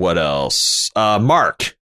see what else.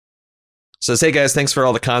 Mark says, hey guys, thanks for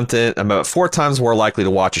all the content. I'm about 4 times more likely to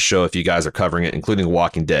watch a show if you guys are covering it, including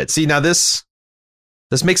Walking Dead. See, now this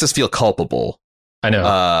makes us feel culpable. I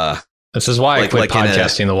know. This is why I quit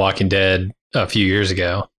podcasting The Walking Dead a few years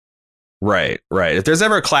ago. Right. If there's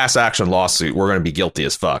ever a class action lawsuit, we're going to be guilty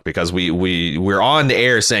as fuck because we're on the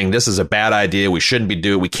air saying this is a bad idea. We shouldn't be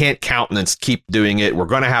doing it. We can't countenance keep doing it. We're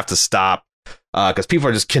going to have to stop because people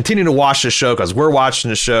are just continuing to watch the show because we're watching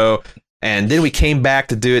the show. And then we came back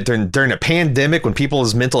to do it during a pandemic when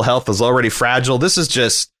people's mental health was already fragile. This is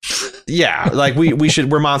just, like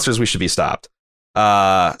we're monsters. We should be stopped.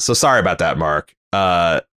 So sorry about that, Mark.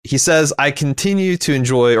 He says, I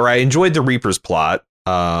enjoyed the Reaper's plot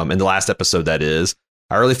in the last episode, that is.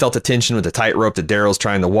 I really felt the tension with the tightrope that Daryl's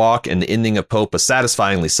trying to walk, and the ending of Pope was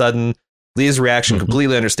satisfyingly sudden. Leah's reaction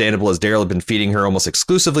completely understandable, as Daryl had been feeding her almost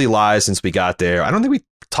exclusively lies since we got there. I don't think we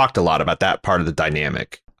talked a lot about that part of the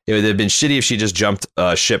dynamic. It would have been shitty if she just jumped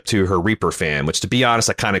ship to her Reaper fan, which, to be honest,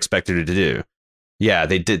 I kind of expected her to do. Yeah,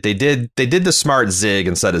 they did the smart zig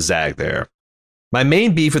instead of zag there. My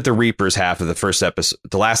main beef with the Reapers half of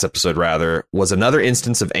the last episode, was another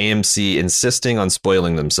instance of AMC insisting on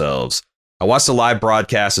spoiling themselves. I watched the live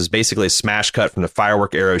broadcast as basically a smash cut from the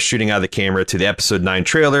firework arrows shooting out of the camera to the episode 9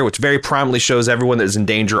 trailer, which very prominently shows everyone that is in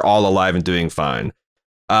danger all alive and doing fine.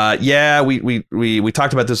 We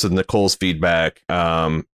talked about this with Nicole's feedback.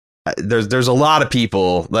 There's a lot of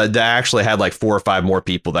people that actually had like 4 or 5 more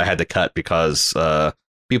people that had to cut because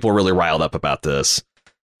people were really riled up about this.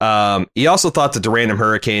 He also thought that the random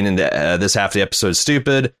hurricane in this half of the episode is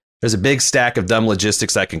stupid. There's a big stack of dumb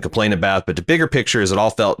logistics I can complain about, but the bigger picture is it all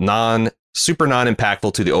felt super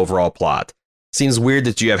non-impactful to the overall plot. Seems weird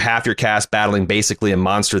that you have half your cast battling basically a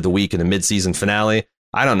monster of the week in the mid-season finale.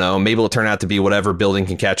 I don't know, maybe it'll turn out to be whatever building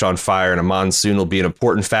can catch on fire and a monsoon will be an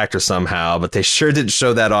important factor somehow, but they sure didn't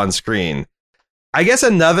show that on screen. I guess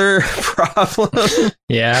another problem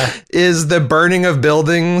is the burning of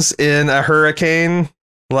buildings in a hurricane.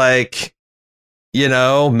 Like, you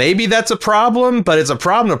know, maybe that's a problem, but it's a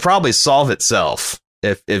problem to probably solve itself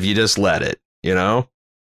if you just let it, you know?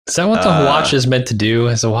 Is that what the watch is meant to do?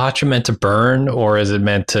 Is the watch meant to burn, or is it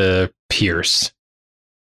meant to pierce?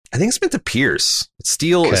 I think it's meant to pierce. It's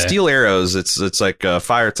steel arrows. It's like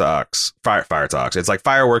fire talks. It's like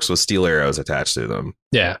fireworks with steel arrows attached to them.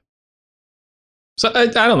 Yeah. So I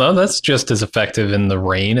don't know. That's just as effective in the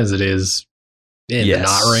rain as it is in the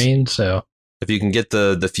not rain. So if you can get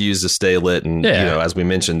the fuse to stay lit, and as we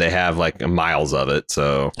mentioned, they have like miles of it.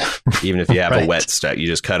 So even if you have a wet stack, you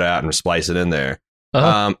just cut it out and splice it in there.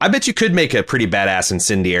 I bet you could make a pretty badass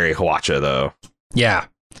incendiary hwacha though. Yeah,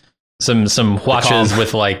 some hwachas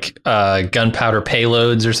with like gunpowder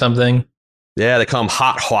payloads or something. Yeah, they call them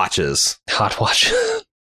hot hwachas. Hot hwachas.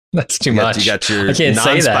 That's too much. You got your I can't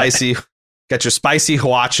non-spicy. Got your spicy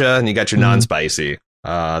hwacha, and you got your non-spicy.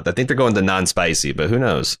 I think they're going to non-spicy, but who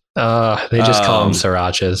knows? They just call them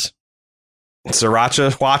srirachas.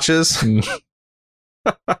 Sriracha hwachas.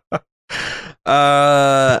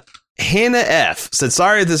 Hannah F said,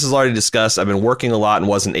 sorry, this is already discussed. I've been working a lot and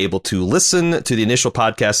wasn't able to listen to the initial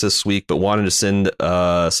podcast this week, but wanted to send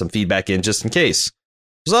some feedback in just in case.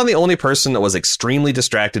 Was I the only person that was extremely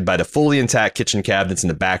distracted by the fully intact kitchen cabinets in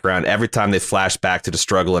the background every time they flashed back to the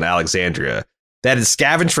struggle in Alexandria? They had to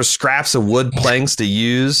scavenge for scraps of wood planks to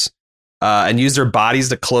use and use their bodies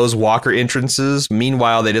to close walker entrances.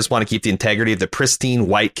 Meanwhile, they just want to keep the integrity of the pristine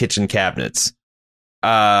white kitchen cabinets.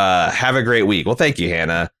 Have a great week. Well, thank you,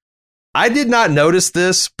 Hannah. I did not notice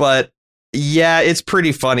this, but yeah, it's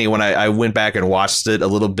pretty funny when I went back and watched it a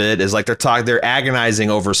little bit. Is like they're agonizing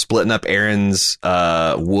over splitting up Aaron's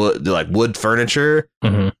wood furniture.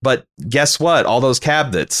 Mm-hmm. But guess what? All those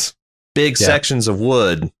cabinets, big sections of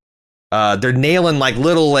wood. They're nailing like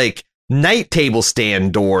little like night table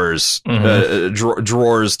stand doors,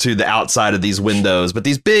 drawers to the outside of these windows. But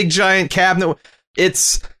these big giant cabinet,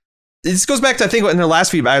 this goes back to, I think in their last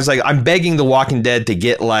feedback, I was like, I'm begging The Walking Dead to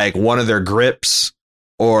get like one of their grips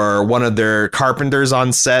or one of their carpenters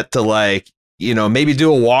on set to like, maybe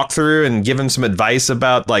do a walkthrough and give them some advice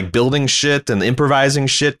about like building shit and improvising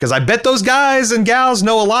shit. Because I bet those guys and gals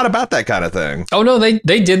know a lot about that kind of thing. Oh, no, they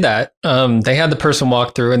did that. They had the person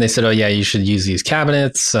walk through and they said, oh, yeah, you should use these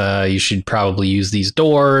cabinets. You should probably use these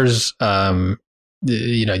doors. You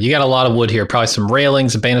got a lot of wood here, probably some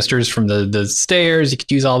railings and banisters from the stairs. You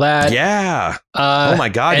could use all that. Yeah. Oh, my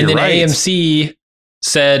God. And you're then right. AMC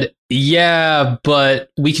said, yeah,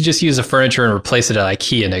 but we could just use the furniture and replace it at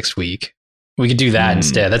IKEA next week. We could do that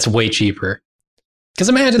instead. That's way cheaper. Because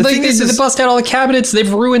imagine they bust out all the cabinets.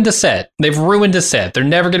 They've ruined the set. They're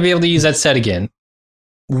never going to be able to use that set again.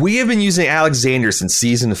 We have been using Alexander since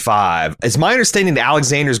season 5. It's my understanding that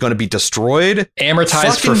Alexander is going to be destroyed.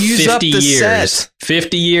 Amortized for 50 years. Set.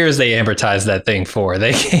 50 years they amortized that thing for.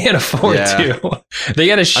 They can't afford to. They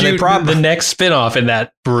got to shoot the next spinoff in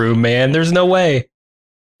that room, man. There's no way.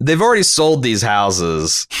 They've already sold these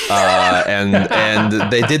houses, and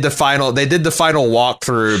they did the final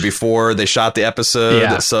walkthrough before they shot the episode.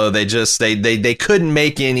 Yeah. So they couldn't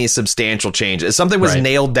make any substantial changes. Something was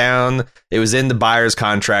nailed down. It was in the buyer's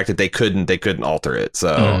contract that they couldn't alter it.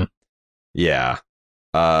 So yeah,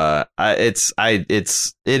 it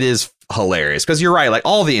is hilarious because you're right. Like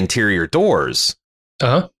all the interior doors,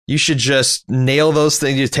 you should just nail those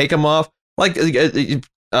things. You take them off. Like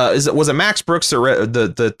was it Max Brooks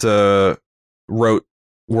that wrote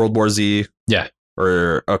World War Z? Yeah.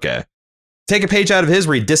 Or okay. Take a page out of his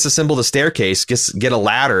where he disassembled a staircase, get a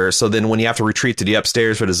ladder, so then when you have to retreat to the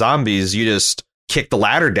upstairs for the zombies, you just kick the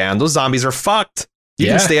ladder down. Those zombies are fucked. You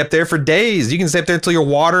can stay up there for days. You can stay up there until your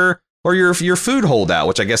water or your food hold out,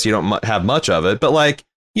 which I guess you don't have much of it. But like,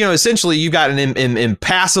 essentially you've got an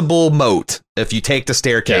impassable moat if you take the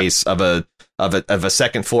staircase of a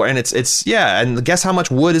second floor, and it's and guess how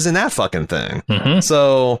much wood is in that fucking thing.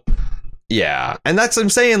 So yeah, and that's what I'm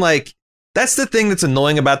saying, like that's the thing that's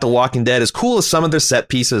annoying about The Walking Dead. As cool as some of their set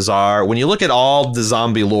pieces are, when you look at all the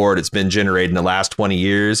zombie lore that's been generated in the last 20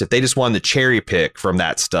 years, if they just wanted to cherry pick from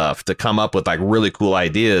that stuff to come up with like really cool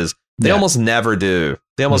ideas, they almost never do.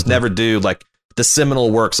 They almost never do. Like the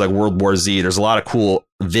seminal works like World War Z, there's a lot of cool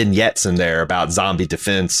vignettes in there about zombie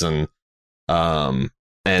defense and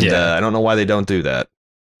I don't know why they don't do that.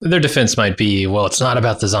 Their defense might be, well, it's not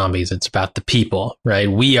about the zombies. It's about the people, right?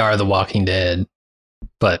 We are the Walking Dead.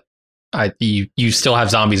 But you still have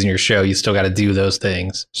zombies in your show. You still got to do those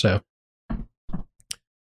things. So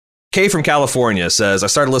Kay from California says, I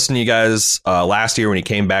started listening to you guys last year when you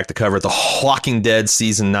came back to cover The Walking Dead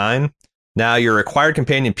Season 9. Now you're a required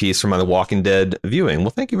companion piece for my The Walking Dead viewing. Well,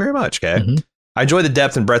 thank you very much, Kay. I enjoy the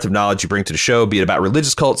depth and breadth of knowledge you bring to the show, be it about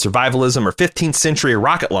religious cults, survivalism, or 15th century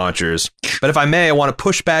rocket launchers. But if I may, I want to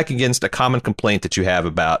push back against a common complaint that you have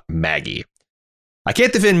about Maggie. I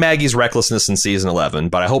can't defend Maggie's recklessness in season 11,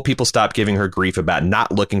 but I hope people stop giving her grief about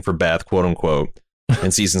not looking for Beth, quote unquote,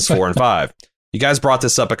 in seasons 4 and 5. You guys brought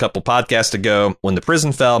this up a couple podcasts ago. When the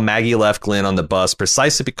prison fell, Maggie left Glenn on the bus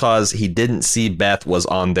precisely because he didn't see Beth was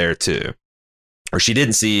on there too. Or she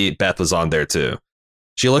didn't see Beth was on there too.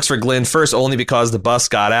 She looks for Glenn first only because the bus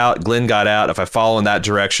got out. Glenn got out. If I follow in that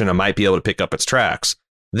direction, I might be able to pick up its tracks.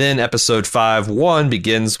 Then episode 5-1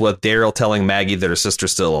 begins with Daryl telling Maggie that her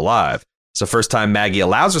sister's still alive. It's the first time Maggie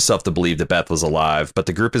allows herself to believe that Beth was alive, but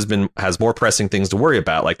the group has more pressing things to worry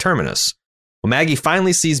about, like Terminus. When Maggie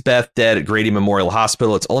finally sees Beth dead at Grady Memorial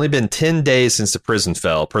Hospital, it's only been 10 days since the prison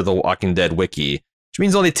fell, per the Walking Dead wiki, which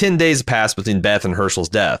means only 10 days passed between Beth and Herschel's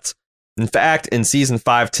deaths. In fact, in season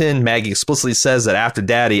 510, Maggie explicitly says that after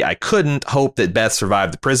Daddy, I couldn't hope that Beth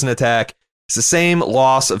survived the prison attack. It's the same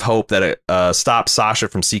loss of hope that stopped Sasha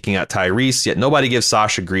from seeking out Tyrese, yet nobody gives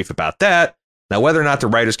Sasha grief about that. Now, whether or not the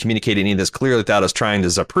writers communicated any of this clearly without us trying to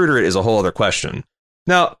Zapruder it is a whole other question.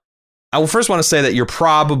 Now, I will first want to say that you're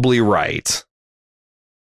probably right.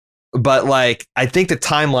 But, like, I think the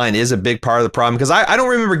timeline is a big part of the problem, because I don't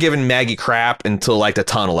remember giving Maggie crap until, like, the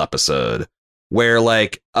tunnel episode, where,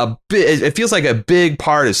 like, it feels like a big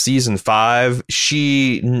part of season 5,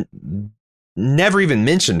 she never even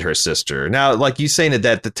mentioned her sister. Now, like you saying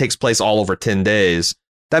that takes place all over 10 days,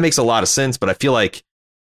 that makes a lot of sense, but I feel like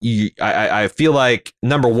I feel like,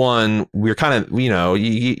 number one, we're kind of,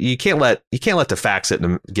 you can't let the facts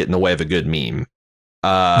get in the way of a good meme.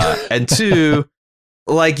 And two,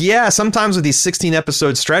 like, yeah, sometimes with these 16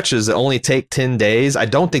 episode stretches that only take 10 days, I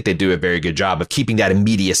don't think they do a very good job of keeping that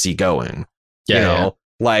immediacy going. Yeah,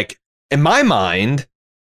 like, in my mind,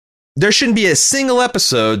 there shouldn't be a single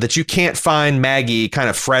episode that you can't find Maggie kind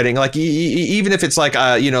of fretting, like, even if it's like,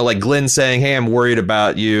 like Glenn saying, hey, I'm worried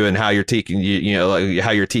about you and how you're taking,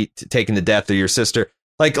 how you're taking the death of your sister.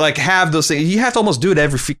 Like have those things. You have to almost do it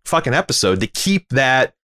every fucking episode to keep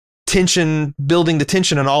that tension, building the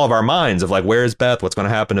tension in all of our minds of, like, where's Beth? What's going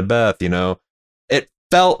to happen to Beth? It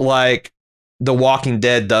felt like The Walking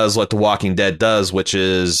Dead does what The Walking Dead does, which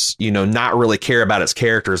is, not really care about its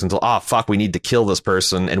characters until, fuck, we need to kill this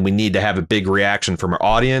person, and we need to have a big reaction from our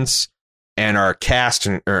audience and our cast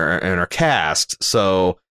and our cast.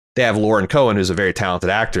 So they have Lauren Cohen, who's a very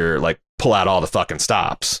talented actor, like, pull out all the fucking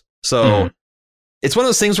stops. So it's one of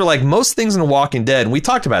those things where, like, most things in The Walking Dead, and we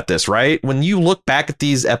talked about this, right? When you look back at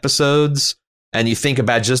these episodes and you think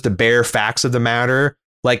about just the bare facts of the matter,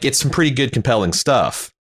 like, it's some pretty good, compelling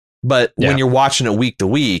stuff. But when you're watching it week to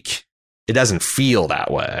week, it doesn't feel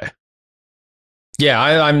that way. Yeah,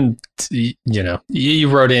 I'm, you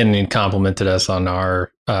wrote in and complimented us on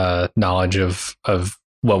our knowledge of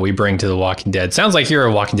what we bring to The Walking Dead. Sounds like you're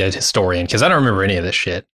a Walking Dead historian, because I don't remember any of this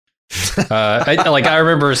shit. I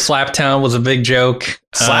remember Slaptown was a big joke.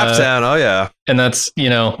 Slaptown, oh yeah. And that's,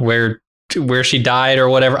 where she died or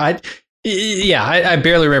whatever. I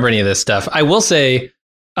barely remember any of this stuff. I will say,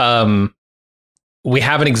 we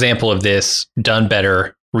have an example of this done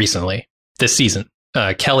better recently this season.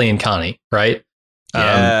 Kelly and Connie, right?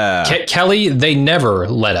 Yeah. Kelly, they never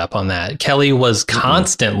let up on that. Kelly was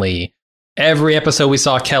constantly, every episode we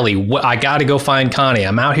saw Kelly, I got to go find Connie.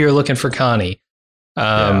 I'm out here looking for Connie.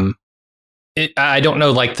 I don't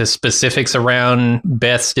know, like, the specifics around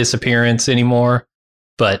Beth's disappearance anymore,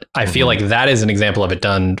 but I feel like that is an example of it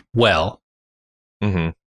done well. Mm-hmm.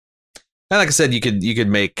 And like I said, you could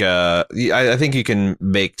make I think you can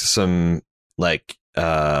make some, like,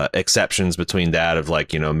 exceptions between that of,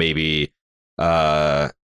 like, maybe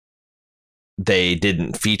they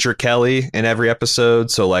didn't feature Kelly in every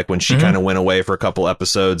episode. So, like, when she kind of went away for a couple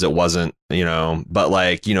episodes, it wasn't, but,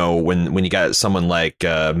 like, when you got someone like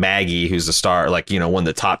Maggie, who's a star, like, one of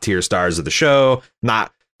the top tier stars of the show,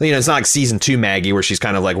 not, it's not like season 2 Maggie, where she's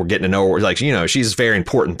kind of like, we're getting to know her, like, she's very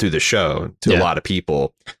important through the show to a lot of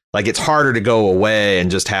people. Like, it's harder to go away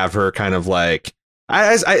and just have her kind of like,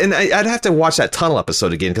 I'd have to watch that tunnel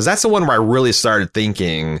episode again, because that's the one where I really started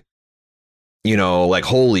thinking, like,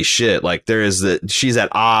 holy shit, like, she's at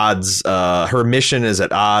odds. Her mission is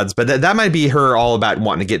at odds, but that might be her all about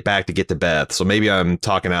wanting to get to Beth. So maybe I'm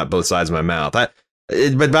talking out both sides of my mouth. But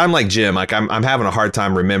I'm like Jim, like, I'm having a hard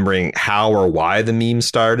time remembering how or why the meme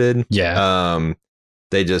started. Yeah.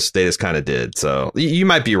 They just kind of did. So you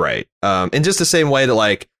might be right. In just the same way that,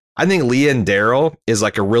 like, I think Leah and Daryl is,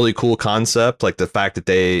 like, a really cool concept. Like, the fact that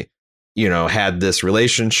they, had this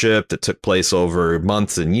relationship that took place over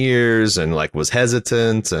months and years, and, like, was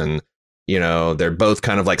hesitant, and, they're both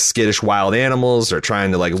kind of like skittish wild animals. They're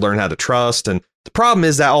trying to, like, learn how to trust. And the problem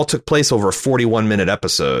is that all took place over a 41-minute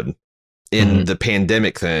episode in the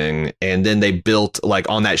pandemic thing. And then they built, like,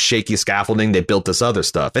 on that shaky scaffolding, they built this other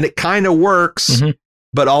stuff, and it kind of works.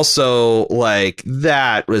 But also, like,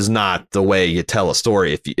 that was not the way you tell a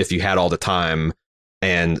story if you had all the time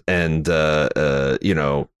and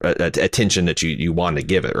attention that you want to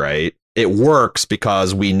give it, right? It works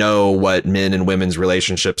because we know what men and women's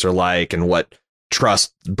relationships are like, and what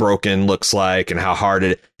trust broken looks like and how hard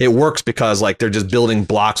it works because like they're just building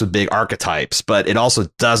blocks with big archetypes, but it also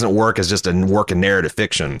doesn't work as just a work in narrative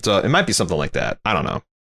fiction. So it might be something like that. I don't know.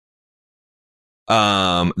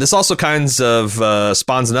 This also kinds of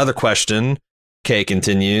spawns another question. Kay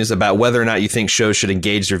continues about whether or not you think shows should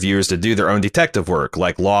engage their viewers to do their own detective work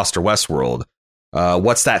like Lost or Westworld.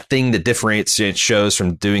 What's that thing that differentiates shows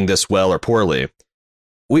from doing this well or poorly?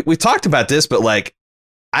 We talked about this, but like,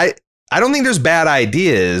 I don't think there's bad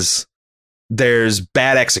ideas. There's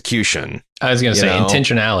bad execution. I was going to say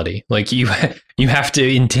intentionality. Like you have to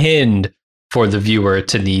intend for the viewer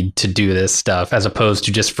to need to do this stuff as opposed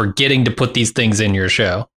to just forgetting to put these things in your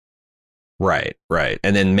show. Right.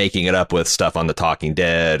 And then making it up with stuff on The Talking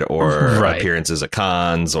Dead or appearances at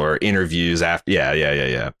cons or interviews after.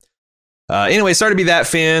 Yeah. Anyway, sorry to be that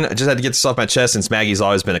fan. I just had to get this off my chest since Maggie's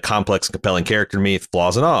always been a complex and compelling character to me,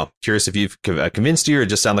 flaws and all. Curious if you've convinced you or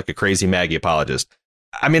just sound like a crazy Maggie apologist.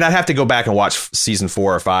 I mean, I'd have to go back and watch season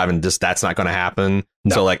 4 or 5 and just that's not going to happen.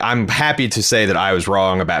 No. So like, I'm happy to say that I was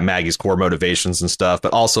wrong about Maggie's core motivations and stuff,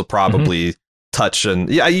 but also probably touch and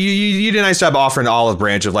you did a nice job offering the olive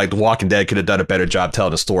branch of like The Walking Dead could have done a better job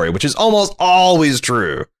telling a story, which is almost always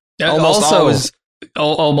true.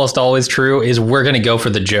 Almost always true is we're going to go for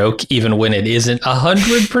the joke, even when it isn't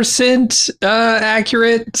 100%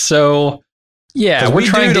 accurate. So, yeah, we're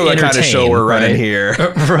trying to entertain. The kind of show we're running here.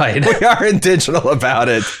 Right. We are intentional about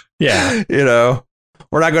it. Yeah.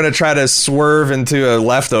 We're not going to try to swerve into a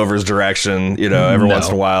leftovers direction, every once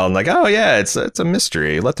in a while. And like, oh, yeah, it's a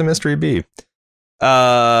mystery. Let the mystery be.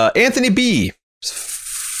 Anthony B.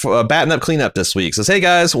 Batting up cleanup this week says, hey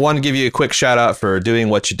guys, want to give you a quick shout out for doing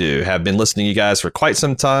what you do. Have been listening to you guys for quite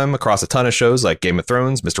some time across a ton of shows like Game of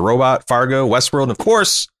Thrones, Mr. Robot, Fargo, Westworld, and of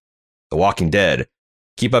course, The Walking Dead.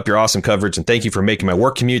 Keep up your awesome coverage and thank you for making my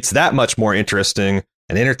work commutes that much more interesting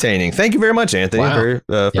and entertaining. Thank you very much, Anthony, for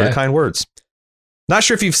the kind words. Not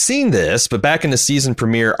sure if you've seen this, but back in the season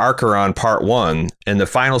premiere Archeron Part 1, in the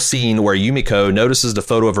final scene where Yumiko notices the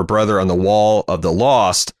photo of her brother on the wall of the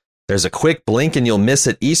Lost, there's a quick blink and you'll miss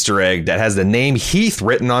it Easter egg that has the name Heath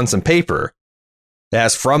written on some paper. It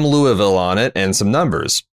has from Louisville on it and some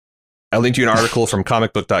numbers. I linked you an article from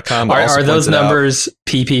comicbook.com. Are those numbers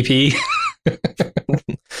PPP?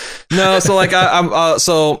 No, so like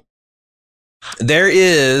so there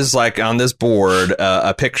is like on this board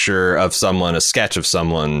a picture of someone, a sketch of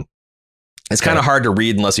someone. It's kind of hard to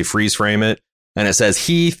read unless you freeze frame it. And it says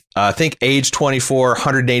Heath, I think age 24,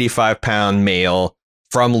 185-pound male.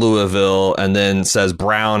 From Louisville, and then says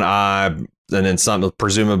brown eye, and then some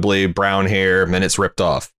presumably brown hair, and then it's ripped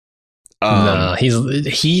off. No,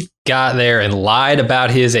 he got there and lied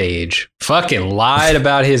about his age. Fucking lied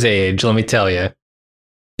about his age. Let me tell you.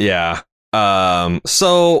 Yeah.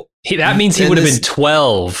 So that means he would have been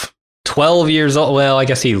 12 years old. Well, I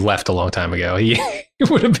guess he left a long time ago. He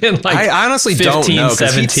would have been like I honestly 15, don't know,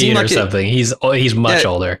 17 or something. He's much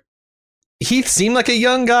older. He seemed like a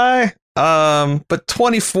young guy. But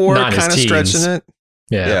 24 kind of stretching it.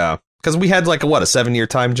 Yeah. Because we had like a 7-year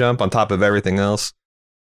time jump on top of everything else.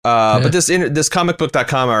 But this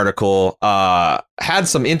comicbook.com article had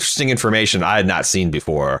some interesting information I had not seen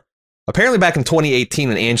before. Apparently back in 2018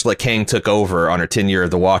 when Angela Kang took over on her tenure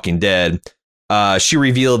of The Walking Dead, she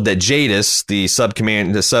revealed that Jadis, the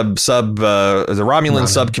Romulan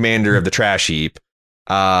sub-commander of the trash heap,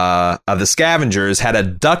 of the Scavengers, had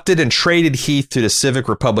abducted and traded Heath to the Civic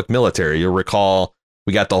Republic military. You'll recall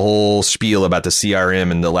we got the whole spiel about the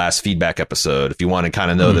CRM in the last feedback episode. If you want to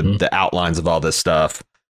kind of know the outlines of all this stuff,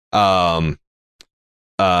 it's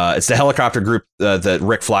the helicopter group that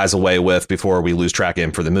Rick flies away with before we lose track of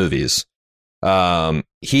him for the movies.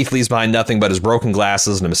 Heath leaves behind nothing but his broken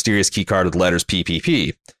glasses and a mysterious keycard with the letters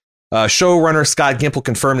PPP. Showrunner Scott Gimple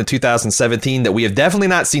confirmed in 2017 that we have definitely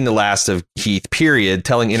not seen the last of Heath, period,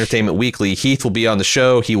 telling Entertainment Weekly Heath will be on the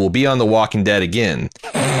show. He will be on The Walking Dead again.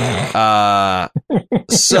 So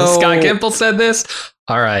Scott Gimple said this?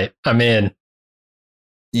 All right, I'm in.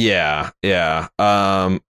 Yeah.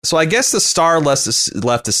 So I guess the star left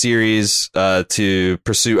the series to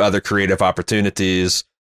pursue other creative opportunities,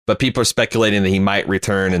 but people are speculating that he might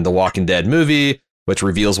return in The Walking Dead movie, which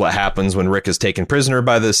reveals what happens when Rick is taken prisoner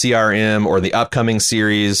by the CRM, or the upcoming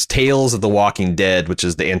series Tales of the Walking Dead, which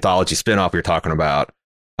is the anthology spinoff you're talking about.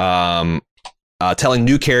 Telling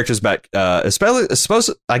new characters about, I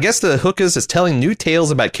guess the hook is telling new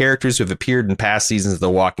tales about characters who have appeared in past seasons of The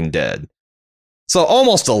Walking Dead. So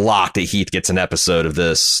almost a lock that Heath gets an episode of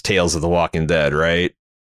this Tales of the Walking Dead, right?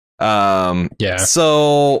 Yeah.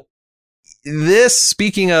 So this,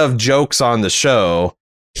 speaking of jokes on the show,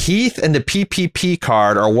 Heath and the PPP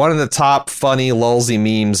card are one of the top funny lulzy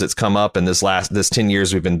memes that's come up in this 10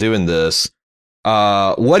 years we've been doing this.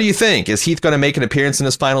 What do you think? Is Heath going to make an appearance in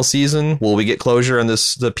this final season? Will we get closure on the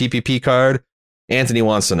PPP card? Anthony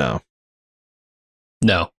wants to know.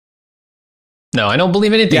 No, I don't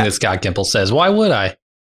believe anything that Scott Gimple says. Why would I?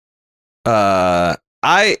 I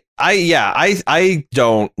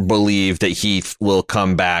don't believe that Heath will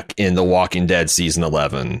come back in The Walking Dead season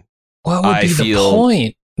 11. What would be the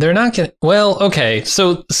point? They're not going to. Well, okay.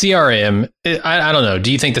 So CRM, I don't know.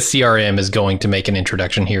 Do you think the CRM is going to make an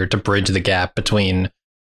introduction here to bridge the gap between,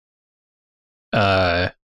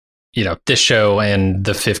 this show and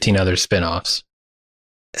the 15 other spinoffs?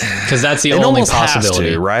 Because that's the only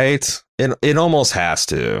possibility, right? It almost has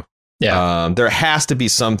to. Yeah. There has to be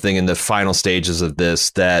something in the final stages of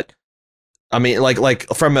this that, I mean, like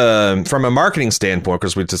from a marketing standpoint,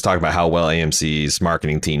 because we just talked about how well AMC's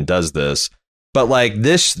marketing team does this. But like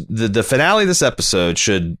the finale of this episode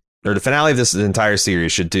the finale of this entire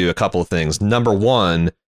series should do a couple of things. Number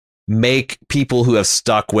one, make people who have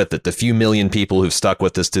stuck with it, the few million people who've stuck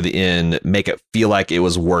with this to the end, make it feel like it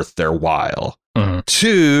was worth their while. Mm-hmm.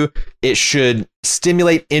 Two, it should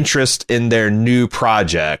stimulate interest in their new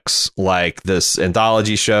projects, like this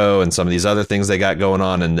anthology show and some of these other things they got going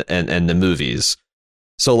on and the movies.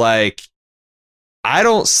 So like, I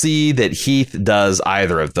don't see that Heath does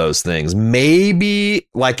either of those things. Maybe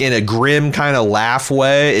like in a grim kind of laugh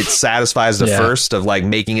way, it satisfies the first of like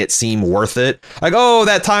making it seem worth it. Like, oh,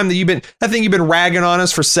 that time that you've been ragging on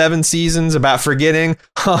us for 7 seasons about forgetting.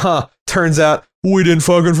 Haha. Turns out we didn't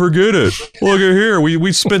fucking forget it. Look at here.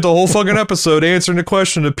 We spent a whole fucking episode answering the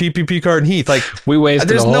question of PPP card and Heath. Like, we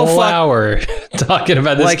wasted a whole hour talking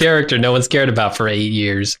about this character no one's cared about for 8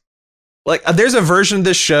 years. Like, there's a version of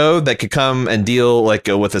this show that could come and deal like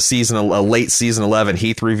with a late season 11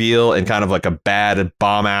 Heath reveal in kind of like a bad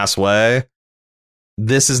bomb ass way.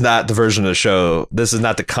 This is not the version of the show. This is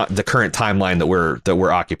not the current timeline that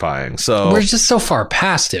we're occupying. So we're just so far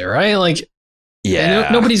past it, right? Like, yeah,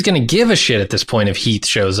 nobody's going to give a shit at this point if Heath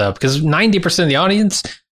shows up because 90% of the audience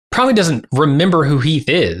probably doesn't remember who Heath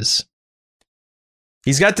is.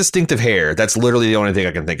 He's got distinctive hair. That's literally the only thing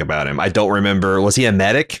I can think about him. I don't remember. Was he a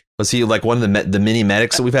medic? Was he like one of the mini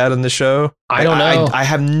medics that we've had on the show? I don't know. I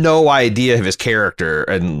have no idea of his character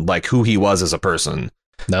and like who he was as a person.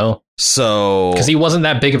 No. So because he wasn't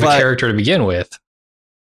that big of a character to begin with.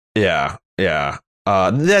 Yeah.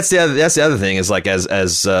 That's the other thing is like as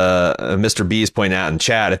Mr. B's pointing out in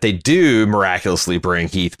chat, if they do miraculously bring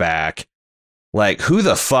Heath back, like who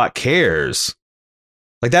the fuck cares?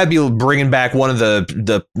 Like that'd be bringing back one of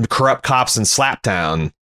the corrupt cops in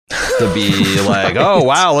Slaptown to be like, oh,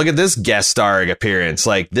 wow, look at this guest starring appearance.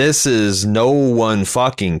 Like this is no one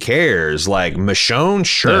fucking cares. Like Michonne,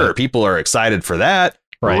 sure. People are excited for that.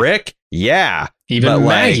 Right. Rick. Yeah. Even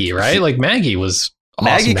Maggie, right? Like Maggie was awesome.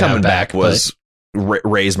 Maggie coming back was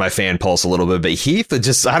raised my fan pulse a little bit, but Heath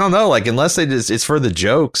just, I don't know, like unless it's for the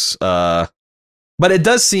jokes, but it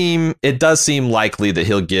does seem likely that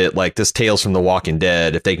he'll get like this Tales from the Walking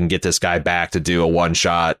Dead. If they can get this guy back to do a one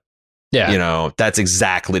shot, that's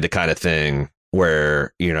exactly the kind of thing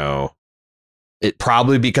where, it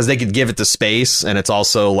probably because they could give it the space. And it's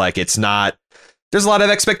also like, it's not, there's a lot of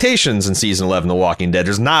expectations in season 11, The Walking Dead.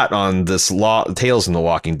 There's not on this Tales from the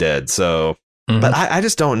Walking Dead. So, but I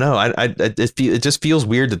just don't know. It just feels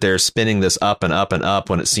weird that they're spinning this up and up and up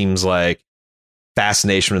when it seems like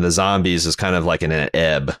fascination with the zombies is kind of like in an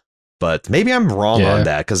ebb. But maybe I'm wrong on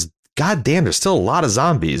that because goddamn, there's still a lot of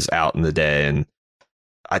zombies out in the day, and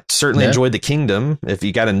I certainly enjoyed The Kingdom if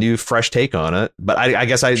you got a new fresh take on it. But I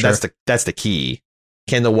guess that's the key.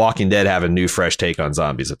 Can The Walking Dead have a new fresh take on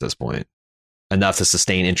zombies at this point? Enough to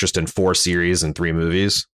sustain interest in 4 series and 3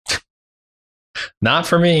 movies? Not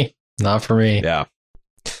for me. Yeah.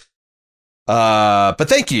 But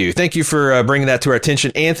thank you for bringing that to our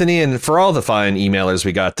attention, Anthony, and for all the fine emailers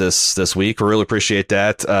we got this week. We really appreciate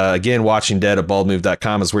that. Again,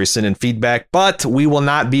 watchingdead@baldmove.com is where you send in feedback, but we will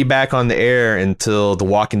not be back on the air until The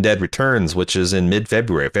Walking Dead returns, which is in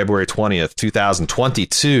mid-February, February 20th,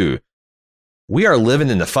 2022. We are living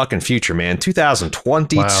in the fucking future, man.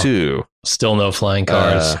 2022. Wow. Still no flying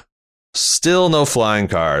cars. Still no flying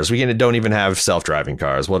cars. We don't even have self-driving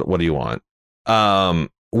cars. What do you want?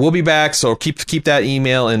 We'll be back, so keep that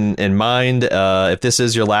email in mind. If this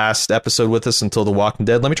is your last episode with us until The Walking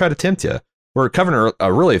Dead, let me try to tempt you. We're covering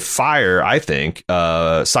a really fire, I think,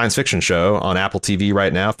 science fiction show on Apple TV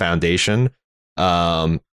right now, Foundation.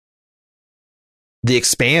 The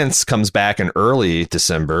Expanse comes back in early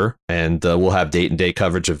December, and we'll have date and day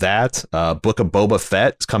coverage of that. Book of Boba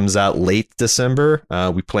Fett comes out late December.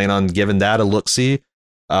 We plan on giving that a look-see.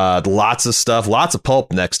 Lots of stuff, lots of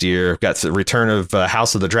pulp next year. Got the return of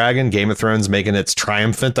House of the Dragon, Game of Thrones making its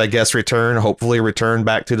triumphant, I guess, return. Hopefully return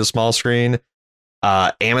back to the small screen.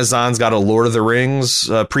 Amazon's got a Lord of the Rings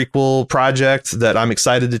prequel project that I'm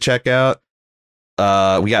excited to check out.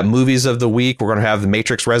 We got movies of the week. We're going to have The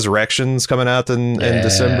Matrix Resurrections coming out in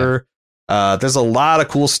December. There's a lot of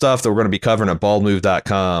cool stuff that we're going to be covering at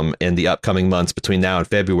baldmove.com in the upcoming months between now and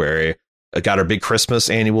February. Got our big Christmas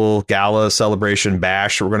annual gala celebration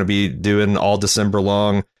bash we're going to be doing all December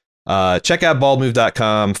long. Check out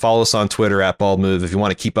baldmove.com. Follow us on Twitter at baldmove if you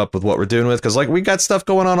want to keep up with what we're doing with, because like we got stuff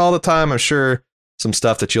going on all the time. I'm sure some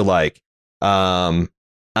stuff that you'll like.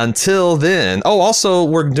 Until then, also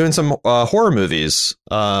we're doing some horror movies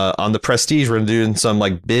on the Prestige. We're doing some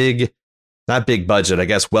like not big budget, I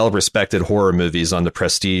guess, well-respected horror movies on the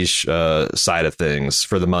Prestige side of things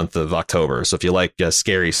for the month of October. So if you like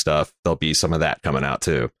scary stuff, there'll be some of that coming out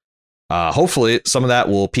too. Hopefully some of that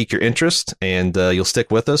will pique your interest and you'll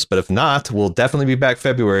stick with us. But if not, we'll definitely be back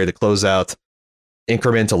February to close out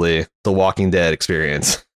incrementally the Walking Dead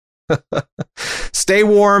experience. Stay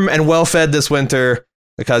warm and well-fed this winter.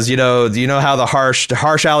 Because, you know how the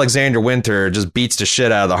harsh Alexander winter just beats the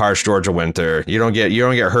shit out of the harsh Georgia winter. You don't get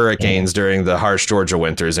hurricanes during the harsh Georgia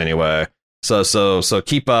winters anyway. So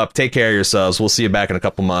keep up. Take care of yourselves. We'll see you back in a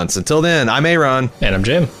couple months. Until then, I'm Aaron. And I'm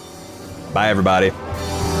Jim. Bye, everybody.